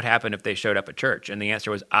 hey, what would happen if they showed up at church? And the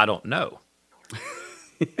answer was, I don't know.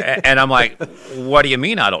 And I'm like, what do you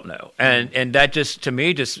mean I don't know? And that just, to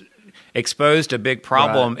me, just exposed a big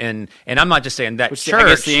problem. Right. And I'm not just saying that church. I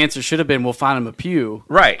guess the answer should have been, we'll find them a pew.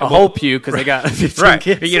 Right. A whole pew because they got 15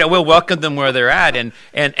 kids. We'll welcome them where they're at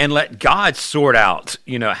and let God sort out,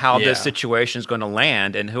 how this situation is going to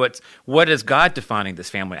land and what is God defining this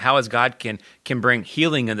family? How is God can bring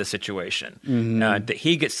healing in the situation? That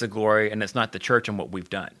he gets the glory and it's not the church and what we've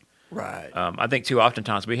done. Right. I think too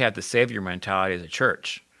oftentimes we have the savior mentality as a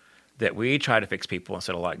church that we try to fix people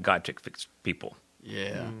instead of like God to fix people.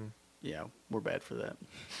 Yeah. Yeah, we're bad for that.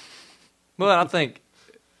 Well, I think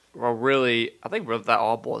what that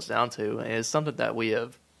all boils down to is something that we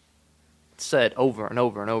have said over and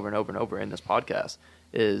over and over and over and over in this podcast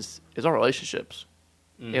is our relationships.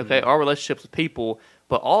 Okay, our relationships with people,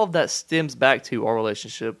 but all of that stems back to our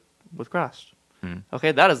relationship with Christ.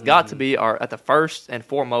 Okay, that has got to be at the first and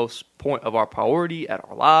foremost point of our priority at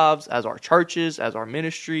our lives, as our churches, as our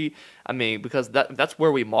ministry. I mean, because that's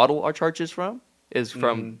where we model our churches from. Is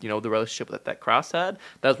from the relationship that Christ had.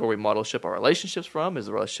 That's where we model our relationships from. Is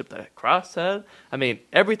the relationship that Christ had. I mean,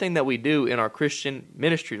 everything that we do in our Christian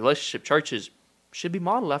ministry, relationship churches, should be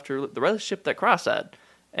modeled after the relationship that Christ had,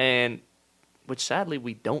 and which sadly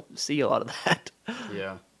we don't see a lot of that.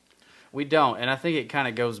 Yeah, we don't, and I think it kind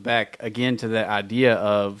of goes back again to that idea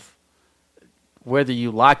of whether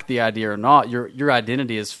you like the idea or not, your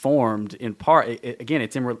identity is formed in part.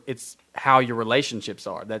 It's how your relationships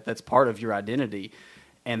are. That's part of your identity,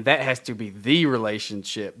 and that has to be the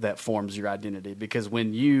relationship that forms your identity. Because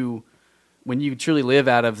when you truly live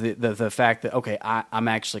out of the fact that I'm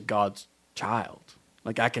actually God's child,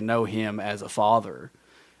 like I can know Him as a father.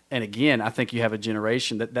 And again, I think you have a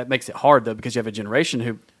generation that makes it hard though, because you have a generation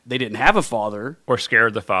who they didn't have a father, or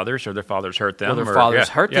scared the fathers, or their fathers hurt them, or their fathers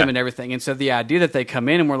hurt them and everything. And so the idea that they come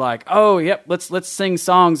in and we're like, oh, yep, let's sing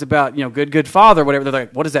songs about good father, whatever. They're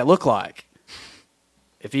like, what does that look like?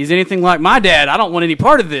 If he's anything like my dad, I don't want any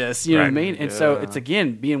part of this. You know what I mean? And so it's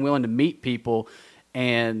again being willing to meet people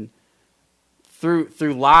and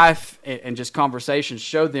through life and just conversations,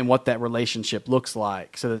 show them what that relationship looks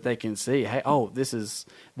like, so that they can see, hey, oh, this is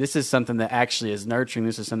something that actually is nurturing.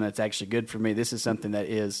 This is something that's actually good for me. This is something that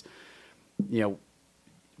is,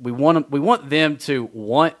 we want them to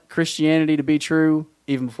want Christianity to be true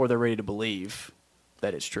even before they're ready to believe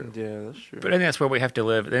that it's true. Yeah, that's true. But then that's where we have to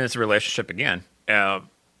live. Then it's a relationship again.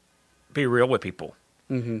 Be real with people.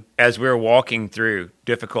 Mm-hmm. As we're walking through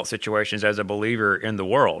difficult situations as a believer in the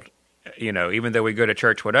world, even though we go to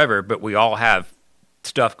church, whatever, but we all have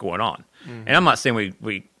stuff going on. Mm-hmm. And I'm not saying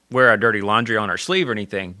we wear our dirty laundry on our sleeve or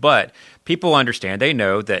anything, but people understand. They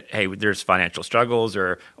know that, hey, there's financial struggles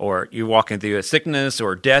or you're walking through a sickness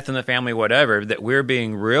or death in the family, whatever, that we're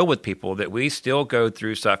being real with people, that we still go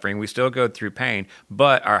through suffering, we still go through pain,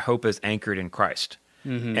 but our hope is anchored in Christ.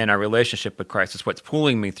 Mm-hmm. And our relationship with Christ is what's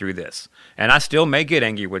pulling me through this. And I still may get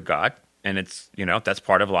angry with God, and it's, that's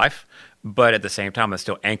part of life. But at the same time, I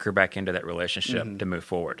still anchor back into that relationship to move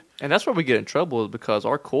forward. And that's where we get in trouble, is because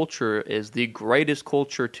our culture is the greatest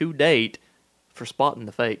culture to date for spotting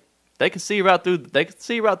the fake. They can see right through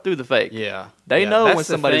the fake. Yeah. They know when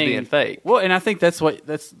somebody's being fake. Well, and I think that's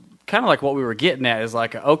kind of like what we were getting at, is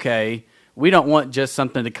like, okay, we don't want just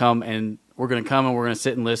something to come and we're going to come and we're going to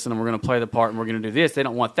sit and listen and we're going to play the part and we're going to do this. They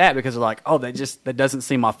don't want that, because they're like, oh, that doesn't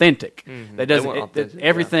seem authentic. Mm-hmm. That doesn't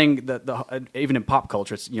everything that even in pop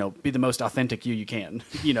culture, it's be the most authentic you can.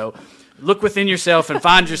 Look within yourself and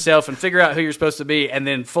find yourself and figure out who you're supposed to be, and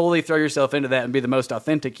then fully throw yourself into that and be the most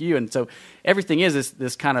authentic you. And so everything is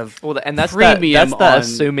this kind of that's premium. That's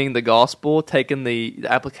assuming the gospel, taking the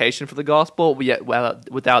application for the gospel, yet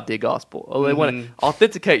without the gospel. Oh, they want to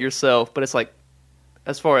authenticate yourself, but it's like,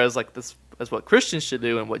 as far as like this, as what Christians should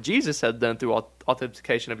do and what Jesus has done through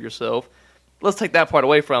authentication of yourself, let's take that part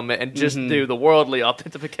away from it and just do the worldly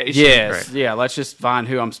authentication. Yes, right. Yeah. Let's just find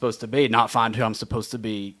who I'm supposed to be, not find who I'm supposed to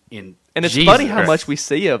be in. And it's Jesus. funny how much we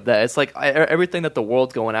see of that. It's like everything that the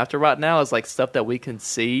world's going after right now is like stuff that we can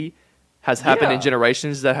see has happened in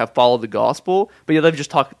generations that have followed the gospel, but they've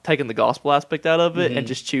just taken the gospel aspect out of it and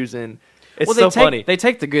just choosing. It's funny. They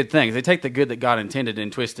take the good things. They take the good that God intended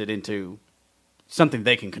and twist it into something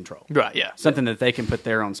they can control. Right, yeah. Something that they can put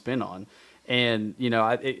their own spin on. And,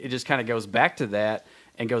 it just kind of goes back to that,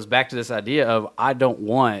 and goes back to this idea of, I don't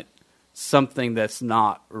want something that's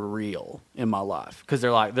not real in my life. Because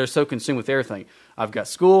they're so consumed with everything. I've got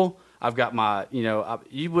school, I've got my,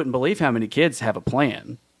 you wouldn't believe how many kids have a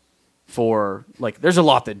plan for, like, there's a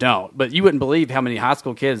lot that don't, but you wouldn't believe how many high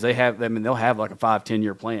school kids they have. I mean, they'll have like a 5-10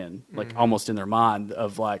 year plan, like almost in their mind,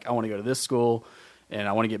 of like, I want to go to this school, and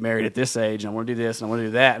I want to get married at this age, and I want to do this, and I want to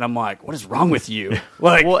do that. And I'm like, what is wrong with you?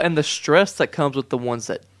 Like, well, and the stress that comes with the ones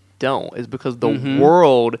that don't is because the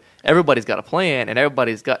world, everybody's got a plan, and you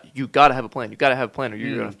got to have a plan. You got to have a plan, or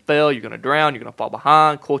you're going to fail, you're going to drown, you're going to fall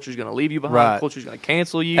behind, culture's going to leave you behind, right. Culture's going to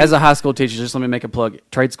cancel you. As a high school teacher, just let me make a plug.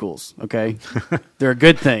 Trade schools, okay? They're a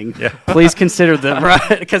good thing. Yeah. Please consider them,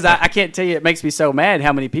 right? Because I can't tell you, it makes me so mad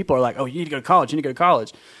how many people are like, oh, you need to go to college,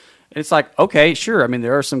 And it's like, okay, sure. I mean,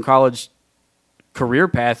 there are some college career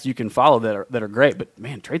paths you can follow that are great, but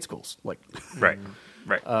man, trade schools, like, right.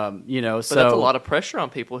 But so that's a lot of pressure on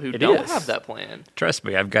people who don't have that plan. Trust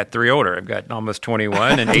me, I've got 3 older. I've got almost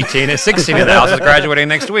 21 and 18 and 16 in the house is graduating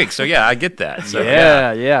next week. So yeah, I get that. So,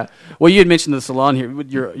 yeah. Well, you had mentioned the salon here.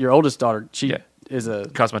 With your oldest daughter, she is a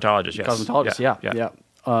cosmetologist. Yes. Cosmetologist. Yeah.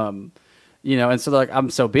 And so like, I'm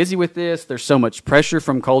so busy with this. There's so much pressure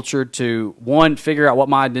from culture to, one, figure out what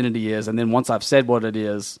my identity is, and then once I've said what it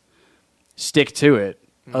is, stick to it.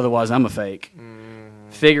 Otherwise, I'm a fake.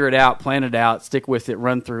 Figure it out, plan it out, stick with it,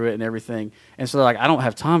 run through it, and everything. And so they're like, I don't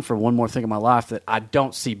have time for one more thing in my life that I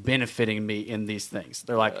don't see benefiting me in these things.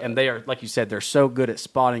 They're like, and they are, like you said, they're so good at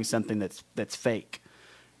spotting something that's fake,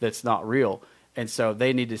 that's not real. And so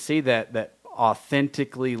they need to see that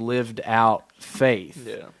authentically lived out faith.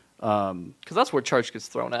 Yeah. Because that's where church gets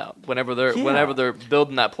thrown out. Whenever they're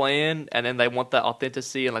building that plan, and then they want that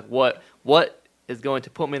authenticity and like what is going to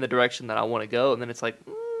put me in the direction that I want to go, and then it's like,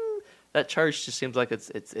 that church just seems like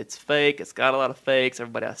it's fake. It's got a lot of fakes.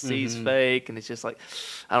 Everybody I see is fake, and it's just like,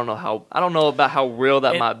 I don't know about how real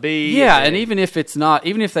that might be. Yeah, and even if it's not,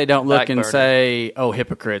 even if they don't look and say, oh,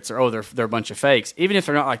 hypocrites, or oh, they're a bunch of fakes. Even if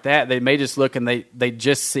they're not like that, they may just look and they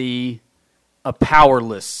just see a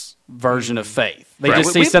powerless version of faith. They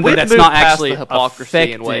just see something that's not actually the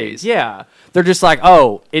hypocrisy in ways. Yeah, they're just like,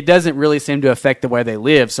 oh, it doesn't really seem to affect the way they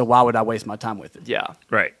live, so why would I waste my time with it? Yeah,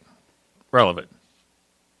 right. Relevant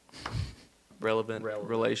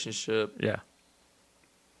relationship. Yeah.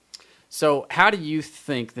 So how do you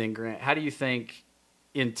think then, Grant? How do you think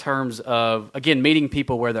in terms of, again, meeting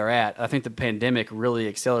people where they're at? I think the pandemic really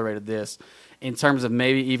accelerated this. in terms of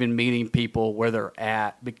maybe even meeting people where they're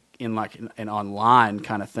at in like an online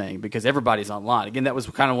kind of thing, because everybody's online. Again, that was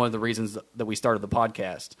kind of one of the reasons that we started the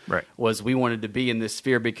podcast. Right. Was we wanted to be in this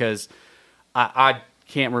sphere, because I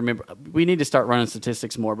can't remember. We need to start running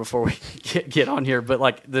statistics more before we get on here. But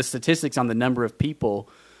like the statistics on the number of people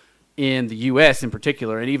in the U.S. in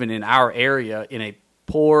particular, and even in our area, in a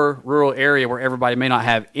poor rural area where everybody may not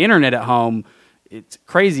have internet at home, it's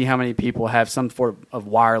crazy how many people have some form of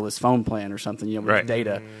wireless phone plan or something, with right.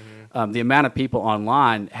 data. The amount of people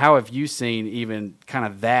online, how have you seen even kind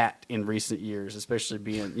of that in recent years, especially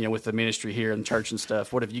being, with the ministry here and church and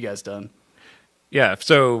stuff? What have you guys done? Yeah.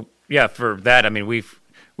 So, for that, I mean, we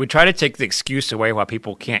try to take the excuse away why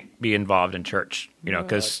people can't be involved in church,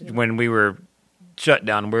 because when we were shut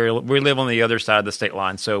down, we live on the other side of the state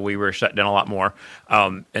line, so we were shut down a lot more.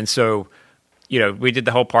 And so, we did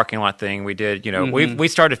the whole parking lot thing. We did, we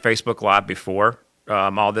started Facebook Live before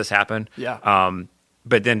all this happened. Yeah.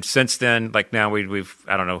 But then since then, like now we've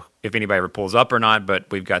I don't know if anybody ever pulls up or not, but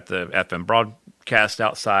we've got the FM broadcast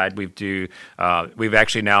outside. We've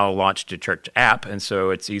actually now launched a church app, and so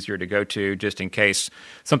it's easier to go to just in case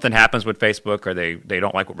something happens with Facebook or they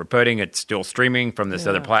don't like what we're putting. It's still streaming from this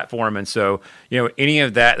other platform, and so any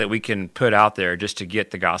of that we can put out there just to get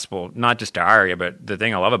the gospel, not just to our area, but the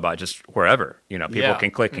thing I love about it, just wherever people can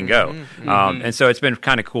click and go. And so it's been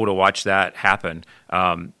kind of cool to watch that happen.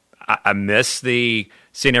 I miss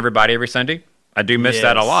seeing everybody every Sunday. I do miss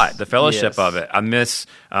that a lot, the fellowship of it. I miss,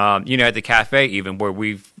 at the cafe even, where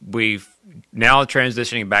we've now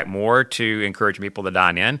transitioning back more to encourage people to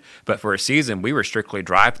dine in. But for a season, we were strictly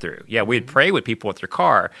drive-through. Yeah, we'd pray with people with their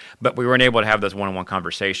car, but we weren't able to have those one-on-one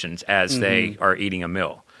conversations as they are eating a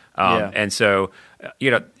meal. And so,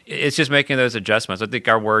 it's just making those adjustments. I think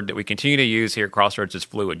our word that we continue to use here at Crossroads is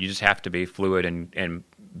fluid. You just have to be fluid and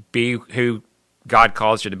be who God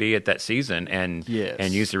calls you to be at that season, and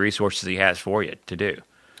use the resources He has for you to do.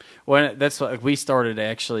 Well, that's what we started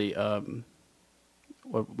actually.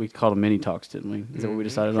 What we called them mini talks, didn't we? Is that what we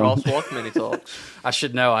decided on? Crosswalk mini talks. I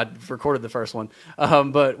should know. I recorded the first one,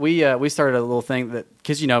 but we started a little thing that,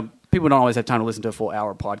 because people don't always have time to listen to a full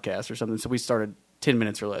hour podcast or something, so we started 10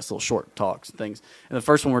 minutes or less, little short talks and things. And the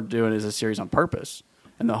first one we're doing is a series on purpose.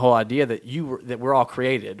 And the whole idea that we're all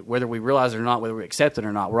created, whether we realize it or not, whether we accept it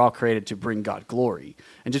or not, we're all created to bring God glory.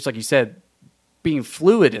 And just like you said, being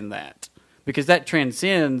fluid in that, because that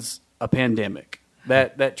transcends a pandemic.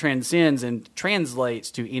 That transcends and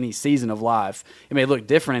translates to any season of life. It may look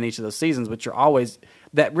different in each of those seasons, but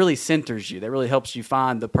that really centers you. That really helps you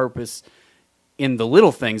find the purpose in the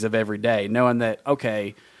little things of every day, knowing that,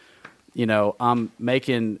 okay, I'm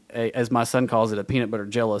making, as my son calls it, a peanut butter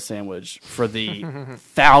jello sandwich for the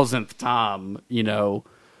 1,000th time,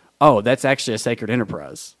 that's actually a sacred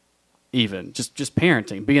enterprise. Even just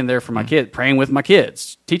parenting, being there for my kid, praying with my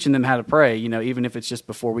kids, teaching them how to pray, even if it's just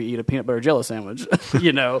before we eat a peanut butter jello sandwich,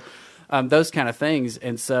 those kind of things.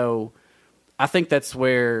 And so I think that's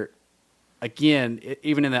where, again,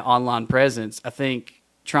 even in the online presence, I think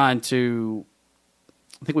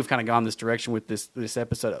we've kind of gone this direction with this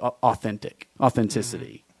episode,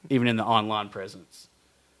 authenticity, even in the online presence.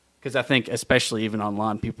 Because I think, especially even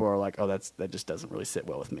online, people are like, "Oh, that just doesn't really sit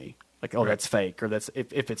well with me." Like, "Oh, that's fake," or "That's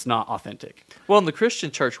if it's not authentic." Well, in the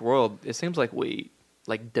Christian church world, it seems like we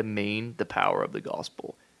demean the power of the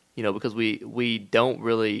gospel, because we don't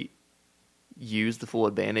really use the full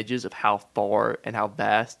advantages of how far and how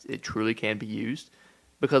vast it truly can be used,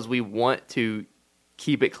 because we want to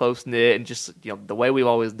keep it close knit and just the way we've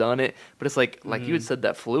always done it. But it's like you had said,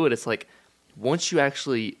 that fluid. It's like once you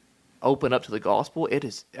actually open up to the gospel, it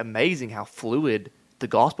is amazing how fluid the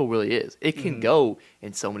gospel really is. It can go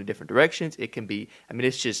in so many different directions. It can be. I mean,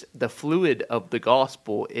 it's just the fluid of the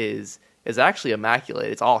gospel is actually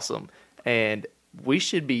immaculate. It's awesome, and we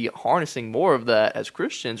should be harnessing more of that as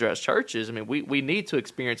Christians or as churches. I mean, we need to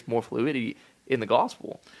experience more fluidity in the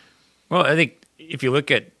gospel. Well, I think if you look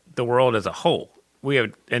at the world as a whole, we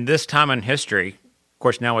have, in this time in history, of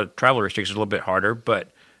course, now with travel restrictions, a little bit harder,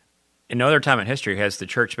 but in no other time in history has the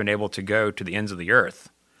church been able to go to the ends of the earth.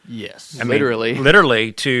 Yes.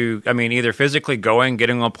 Literally to, either physically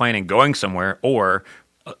getting on a plane and going somewhere, or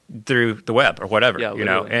through the web or whatever,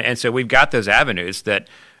 And so we've got those avenues that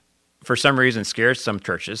for some reason scares some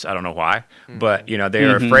churches. I don't know why, but they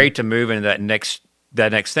are afraid to move into that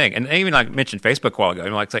next thing. And even like I mentioned Facebook a while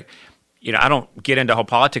ago, it's like, I don't get into the whole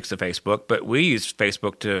politics of Facebook, but we use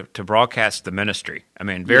Facebook to broadcast the ministry. I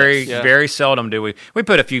mean, very seldom do we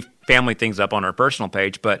put a few family things up on our personal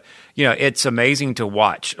page, but it's amazing to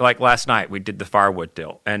watch. Like last night, we did the firewood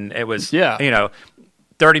deal, and it was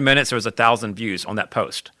 30 minutes. There was 1,000 views on that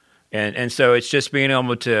post, and so it's just being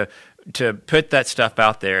able to to put that stuff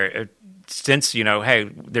out there. Since, hey,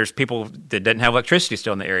 there's people that didn't have electricity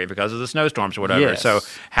still in the area because of the snowstorms or whatever. Yes. So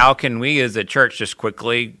how can we as a church just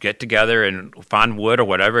quickly get together and find wood or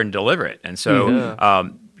whatever and deliver it? And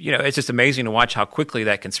so, it's just amazing to watch how quickly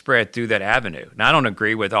that can spread through that avenue. Now, I don't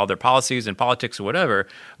agree with all their policies and politics or whatever,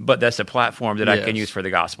 but that's a platform that I can use for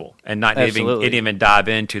the gospel and not even dive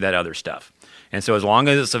into that other stuff. And so as long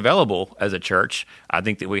as it's available as a church, I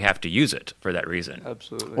think that we have to use it for that reason.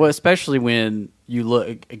 Absolutely. Well, especially when you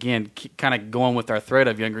look, again, kind of going with our thread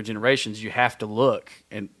of younger generations, you have to look,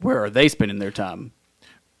 and where are they spending their time?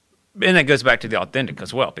 And that goes back to the authentic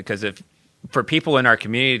as well, because if for people in our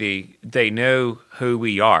community, they know who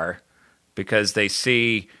we are because they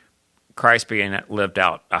see Christ being lived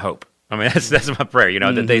out, I hope. I mean, that's my prayer,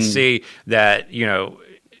 that they see that,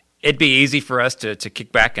 it'd be easy for us to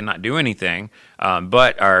kick back and not do anything,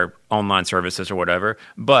 but our online services or whatever.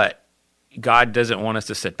 But God doesn't want us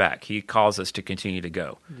to sit back. He calls us to continue to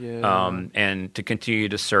go and to continue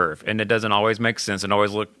to serve. And it doesn't always make sense and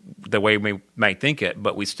always look the way we might think it,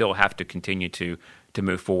 but we still have to continue to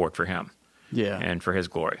move forward for Him and for His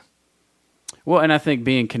glory. Well, and I think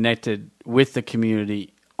being connected with the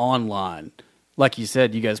community online, like you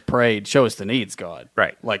said, you guys prayed, show us the needs, God.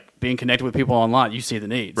 Right. Like being connected with people online, you see the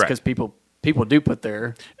needs. Right. Because people do put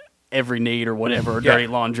their every need or whatever, or dirty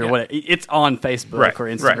laundry or whatever. It's on Facebook or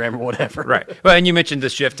Instagram or whatever. Right. Well, and you mentioned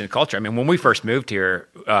this shift in culture. I mean, when we first moved here,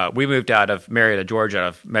 we moved out of Marietta, Georgia, out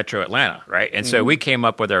of Metro Atlanta, right? And so we came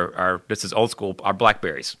up with our this is old school, our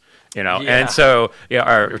BlackBerries. And so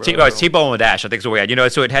our T-Bone on the dash, I think is what we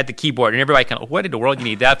had. So it had the keyboard, and everybody kind of, what in the world do you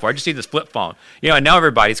need that for? I just need this flip phone. And now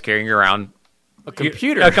everybody's carrying around a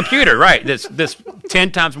computer. A computer, right? This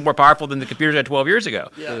 10 times more powerful than the computers had 12 years ago.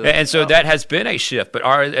 Yeah. And so that has been a shift. But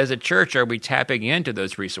as a church, are we tapping into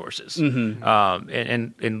those resources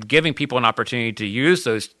and giving people an opportunity to use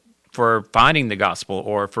those for finding the gospel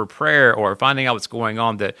or for prayer or finding out what's going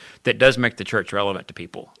on that does make the church relevant to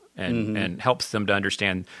people and helps them to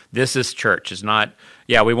understand this is church. It's not,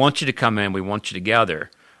 we want you to come in, we want you to gather.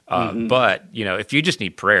 But, if you just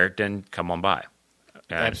need prayer, then come on by.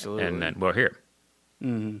 Absolutely. And then we're here.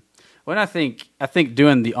 Mm-hmm. Well, I think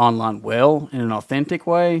doing the online well in an authentic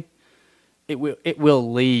way, it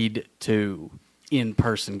will lead to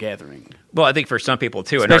in-person gathering. Well, I think for some people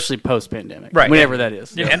too, especially post-pandemic, right? Whenever that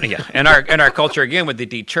is. And our culture again with the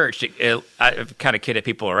de-church, I've kind of kidded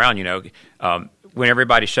people around. When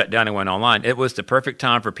everybody shut down and went online, it was the perfect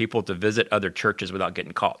time for people to visit other churches without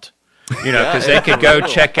getting caught. Because they could go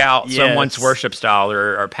check out someone's worship style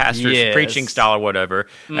or pastor's preaching style or whatever.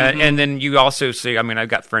 And then you also see, I've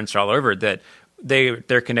got friends all over that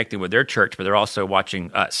they're connecting with their church, but they're also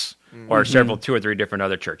watching us or two or three different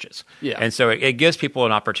other churches. Yeah. And so it gives people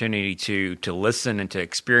an opportunity to listen and to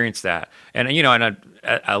experience that. And,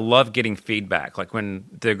 I love getting feedback. Like when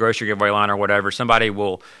the grocery giveaway line or whatever, somebody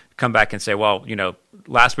will come back and say, well,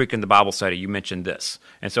 last week in the Bible study, you mentioned this.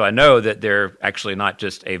 And so I know that they're actually not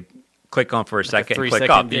just a click on for a second and click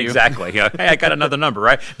off. View. Exactly. Hey, I got another number,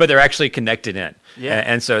 right? But they're actually connected in. Yeah.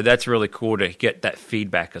 And so that's really cool to get that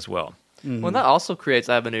feedback as well. Mm-hmm. Well, that also creates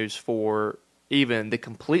avenues for even the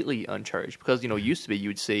completely unchurched. Because, used to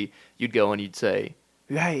be you'd go and you'd say,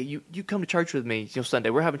 hey, you come to church with me, Sunday.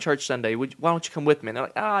 We're having church Sunday. Why don't you come with me? And they're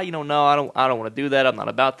like, no, I don't want to do that. I'm not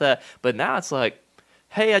about that. But now it's like,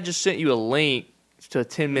 hey, I just sent you a link to a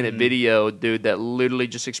 10-minute video, dude, that literally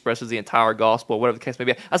just expresses the entire gospel, whatever the case may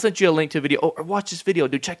be. I sent you a link to a video. Or watch this video,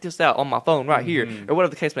 dude. Check this out on my phone right here, or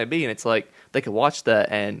whatever the case may be. And it's like they could watch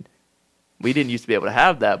that, and we didn't used to be able to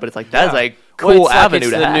have that, but it's like that's a cool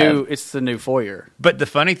avenue to have. It's the new foyer. But the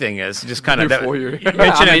funny thing is, just kind of foyer.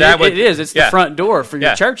 It is. It's the front door for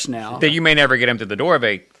your church now. That you may never get them to the door of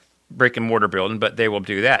a brick and mortar building, but they will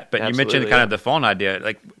do that. But you mentioned kind of the phone idea.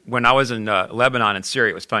 Like when I was in Lebanon and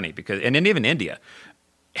Syria, it was funny because, and then even India,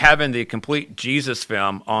 having the complete Jesus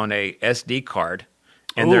film on a SD card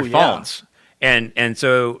in their phones. And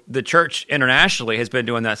so the church internationally has been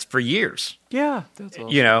doing that for years. Yeah. That's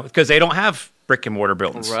awesome. Because they don't have brick and mortar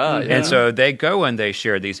buildings. Right. And so they go and they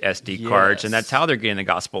share these SD cards, and that's how they're getting the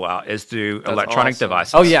gospel out is through electronic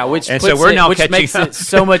devices. Oh, yeah. Which makes it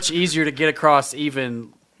so much easier to get across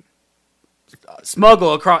even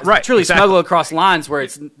smuggle across smuggle across lines where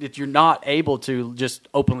you're not able to just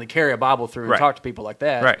openly carry a Bible through and talk to people like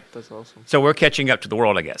that. Right. That's awesome. So we're catching up to the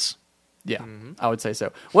world, I guess. Yeah, I would say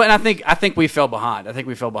so. Well, and I think we fell behind. I think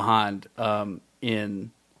we fell behind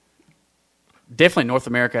in definitely North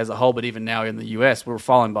America as a whole, but even now in the U.S., we're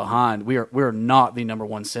falling behind. We're not the number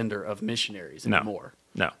one sender of missionaries anymore.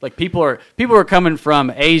 No. Like people are coming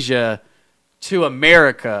from Asia to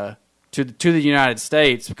America to the United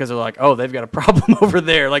States because they're like, oh, they've got a problem over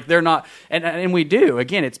there. Like they're not, and we do.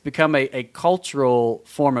 Again, it's become a cultural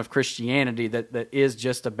form of Christianity that is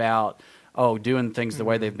just about doing things the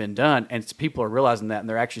way they've been done, and people are realizing that, and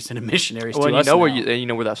they're actually sending missionaries to us now. You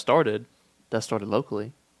know where that started. That started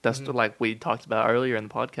locally. That's like we talked about earlier in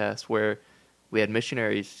the podcast, where we had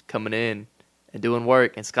missionaries coming in and doing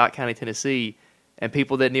work in Scott County, Tennessee, and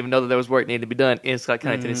people didn't even know that there was work needed to be done in Scott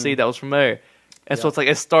County, Tennessee. That was from there. And so it's like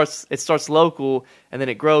it starts local, and then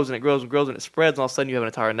it grows and it grows and grows and it spreads, and all of a sudden you have an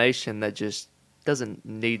entire nation that just doesn't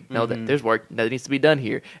know that there's work that needs to be done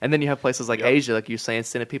here. And then you have places like Asia, like you're saying,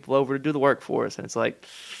 sending people over to do the work for us, and it's like,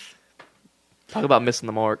 talk about missing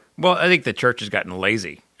the mark. Well, I think the church has gotten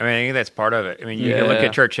lazy. I mean, I think that's part of it. I mean, you can look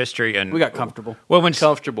at church history, and we got comfortable. Well, when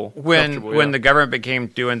When the government became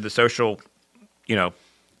doing the social,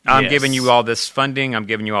 I'm giving you all this funding, I'm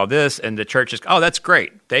giving you all this, and the church is, that's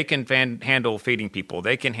great. They can handle feeding people.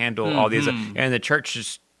 They can handle all these. And the church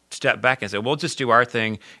just stepped back and said, we'll just do our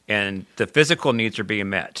thing, and the physical needs are being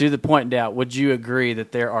met. To the point, Doubt, would you agree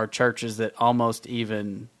that there are churches that almost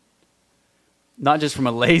even, not just from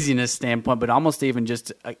a laziness standpoint, but almost even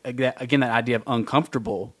just, again, that idea of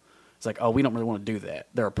uncomfortable, it's like, we don't really want to do that.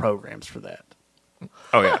 There are programs for that.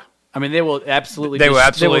 Oh, yeah. I mean, they will absolutely they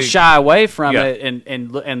will shy away from it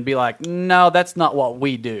and be like, no, that's not what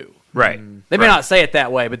we do. Right. They may not say it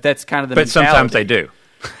that way, but that's kind of the But mentality. sometimes they do.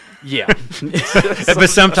 Yeah. But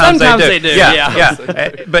sometimes they do.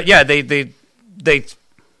 Yeah. But yeah, they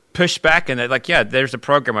push back, and they're like, there's a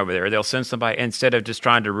program over there. They'll send somebody instead of just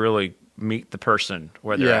trying to really meet the person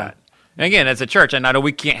where they're at. And again, as a church, and I know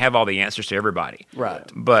we can't have all the answers to everybody. Right.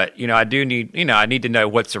 But, I do need, I need to know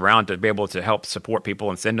what's around to be able to help support people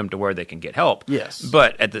and send them to where they can get help. Yes.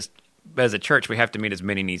 But as a church, we have to meet as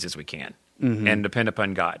many needs as we can and depend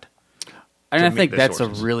upon God. And I think that's a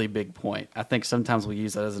really big point. I think sometimes we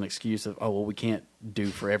use that as an excuse of, we can't do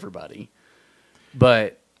for everybody.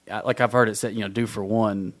 But like I've heard it said, do for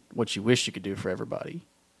one what you wish you could do for everybody.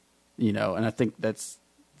 And I think that's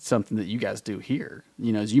something that you guys do here.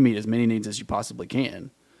 As you meet as many needs as you possibly can,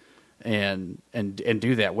 and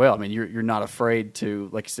do that well. I mean, you're not afraid to,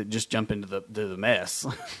 like you said, just jump into the mess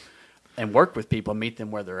and work with people, meet them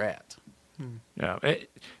where they're at.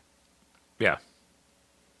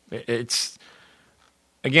 It's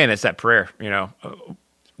again, it's that prayer.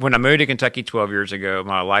 When I moved to Kentucky 12 years ago,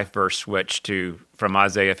 my life verse switched from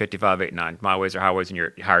Isaiah 55:8-9. My ways are highways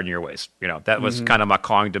and higher than your ways. That was kind of my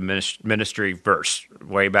calling to ministry verse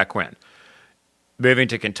way back when. Moving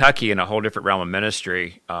to Kentucky in a whole different realm of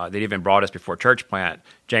ministry, that even brought us before church plant,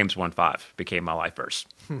 James 1:5 became my life verse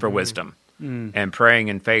for wisdom. And praying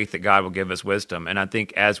in faith that God will give us wisdom. And I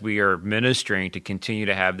think as we are ministering to continue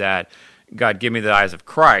to have that, God, give me the eyes of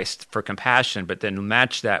Christ for compassion, but then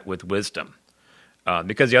match that with wisdom.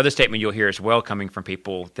 Because the other statement you'll hear as well coming from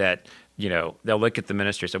people that, they'll look at the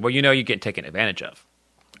ministry and say, well, you get taken advantage of.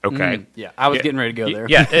 Okay. I was getting ready to go there.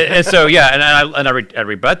 Yeah. And so, I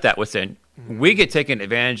rebut that with saying, we get taken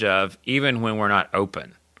advantage of even when we're not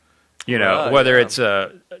open. Whether it's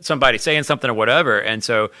somebody saying something or whatever. And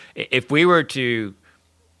so if we were to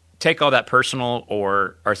take all that personal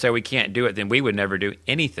or say we can't do it, then we would never do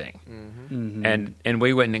anything. And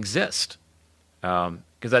we wouldn't exist.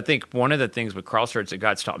 Because I think one of the things with Crossroads that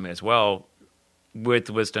God's taught me as well, with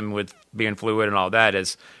wisdom, with being fluid and all that,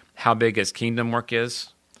 is how big His kingdom work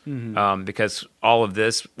is. Because all of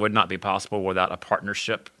this would not be possible without a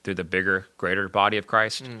partnership through the bigger, greater body of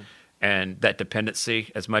Christ. And that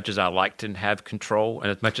dependency, as much as I like to have control and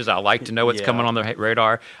as much as I like to know what's coming on the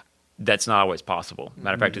radar, that's not always possible.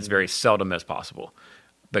 Matter of fact, it's very seldom as possible.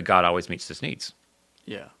 But God always meets His needs.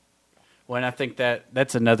 Yeah. Well, and I think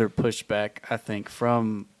that's another pushback, I think,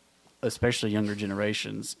 from especially younger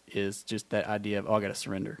generations, is just that idea of, I got to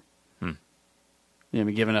surrender.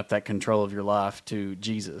 Giving up that control of your life to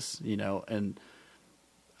Jesus, and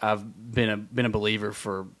I've been a believer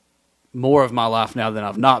for more of my life now than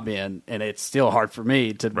I've not been, and it's still hard for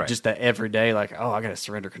me to just that every day, like, I got to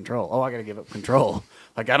surrender control. I got to give up control.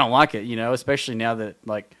 Like, I don't like it, especially now that,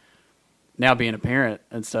 like, now being a parent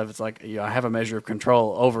and stuff, it's like, I have a measure of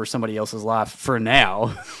control over somebody else's life for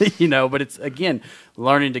now, but it's, again,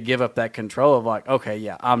 learning to give up that control of like,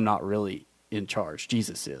 okay, I'm not really in charge.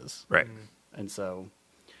 Jesus is. Right. And so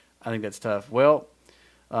I think that's tough. Well,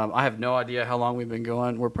 I have no idea how long we've been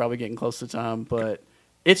going. We're probably getting close to time, but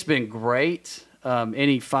it's been great.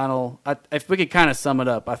 Any final, if we could kind of sum it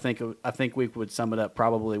up, I think we would sum it up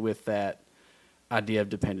probably with that idea of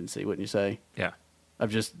dependency, wouldn't you say? Yeah. Of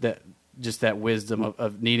just that wisdom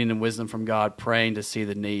of needing and wisdom from God, praying to see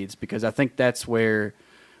the needs, because I think that's where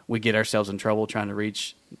we get ourselves in trouble, trying to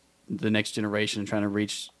reach the next generation and trying to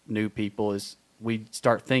reach new people is we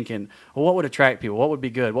start thinking, well, what would attract people? What would be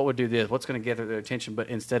good? What would do this? What's going to get their attention? But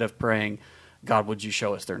instead of praying, God, would you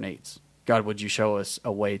show us their needs? God, would you show us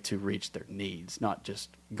a way to reach their needs, not just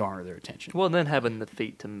garner their attention? Well, then having the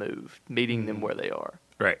feet to move, meeting them where they are.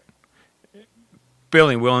 Right.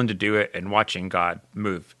 Feeling willing to do it and watching God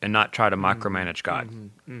move and not try to micromanage God.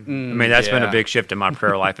 I mean, that's been a big shift in my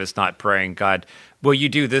prayer life. It's not praying, God, will you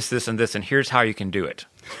do this, this, and this, and here's how you can do it.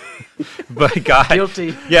 But God,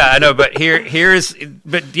 Guilty. Yeah, I know. But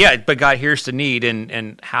but God, here's the need,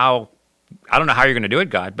 and how. I don't know how you're going to do it,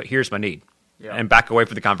 God, but here's my need, and back away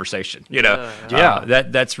from the conversation.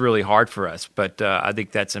 That's really hard for us. But I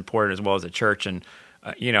think that's important as well as a church. And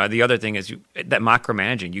the other thing is that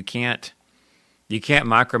micromanaging. You can't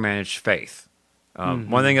micromanage faith.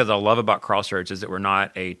 One thing that I love about Crossroads is that we're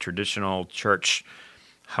not a traditional church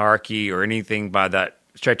hierarchy or anything by that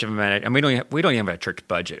stretch of a minute. And we don't even have a church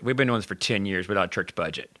budget. We've been doing this for 10 years without a church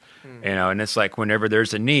budget. And it's like whenever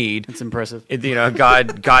there's a need, it's impressive.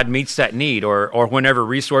 God meets that need, or whenever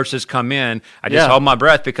resources come in, I just hold my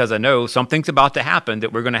breath because I know something's about to happen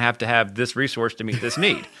that we're going to have this resource to meet this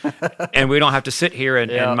need, and we don't have to sit here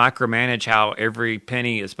and micromanage how every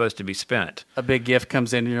penny is supposed to be spent. A big gift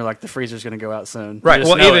comes in, and you're like, the freezer's going to go out soon. Right.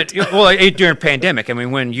 Well, during pandemic, I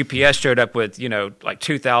mean, when UPS showed up with like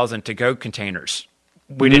 2,000 to-go containers.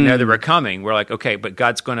 We didn't know they were coming. We're like, okay, but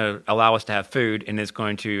God's going to allow us to have food and is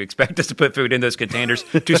going to expect us to put food in those containers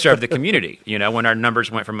to serve the community, when our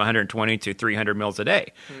numbers went from 120 to 300 meals a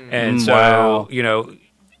day. And so,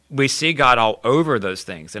 we see God all over those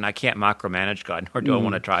things, and I can't micromanage God, nor do I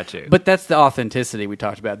want to try to. But that's the authenticity we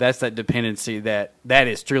talked about. That's that dependency that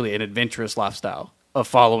is truly an adventurous lifestyle of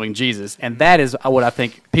following Jesus. And that is what I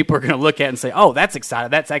think people are going to look at and say, oh, that's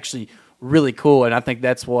exciting. That's actually really cool. And I think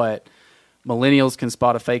that's what millennials can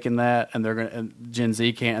spot a fake in that, and Gen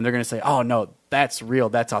Z can't, and they're going to say, "Oh no, that's real,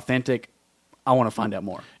 that's authentic. I want to find out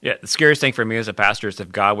more." Yeah, the scariest thing for me as a pastor is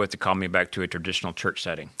if God was to call me back to a traditional church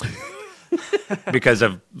setting, because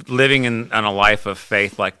of living in a life of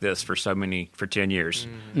faith like this for 10 years.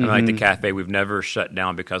 And like the cafe, we've never shut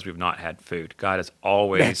down because we've not had food. God has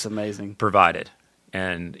always that's amazing provided.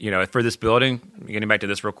 And for this building, getting back to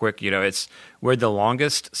this real quick, we're the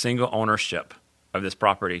longest single ownership of this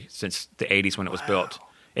property since the 80s when it was built.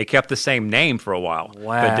 It kept the same name for a while,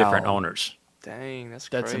 but different owners. Dang, that's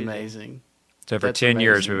crazy. Amazing. So for 10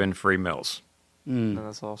 years, we've been free meals. No,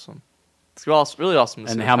 that's awesome. It's really awesome to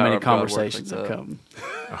see. And how many conversations have come.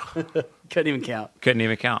 Couldn't even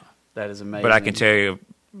count. That is amazing. But I can tell you,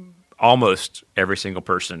 almost every single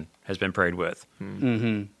person has been prayed with.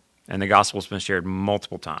 And the gospel's been shared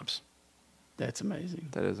multiple times. That's amazing.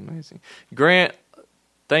 That is amazing. Grant,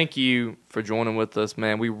 thank you for joining with us,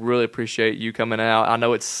 man. We really appreciate you coming out. I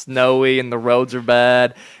know it's snowy and the roads are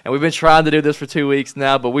bad, and we've been trying to do this for 2 weeks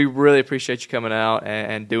now, but we really appreciate you coming out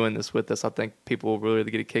and doing this with us. I think people will really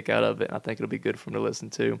get a kick out of it, and I think it'll be good for them to listen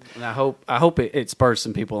to. And I hope it spurs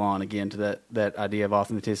some people on again to that idea of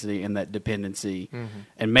authenticity and that dependency.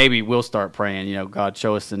 And maybe we'll start praying, God,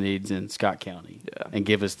 show us the needs in Scott County and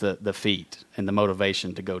give us the feet and the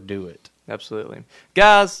motivation to go do it. Absolutely.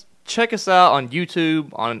 Guys, check us out on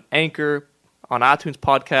YouTube, on Anchor, on iTunes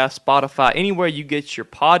Podcast, Spotify, anywhere you get your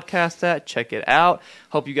podcast at. Check it out.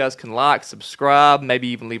 Hope you guys can like, subscribe, maybe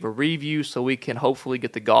even leave a review so we can hopefully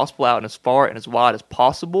get the gospel out as far and as wide as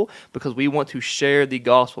possible, because we want to share the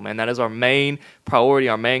gospel, man. That is our main priority,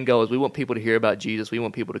 our main goal is we want people to hear about Jesus. We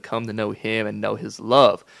want people to come to know him and know his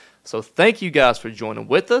love. So thank you guys for joining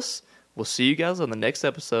with us. We'll see you guys on the next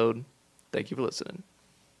episode. Thank you for listening.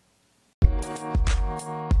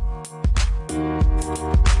 Thank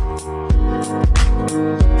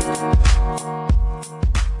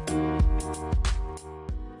you.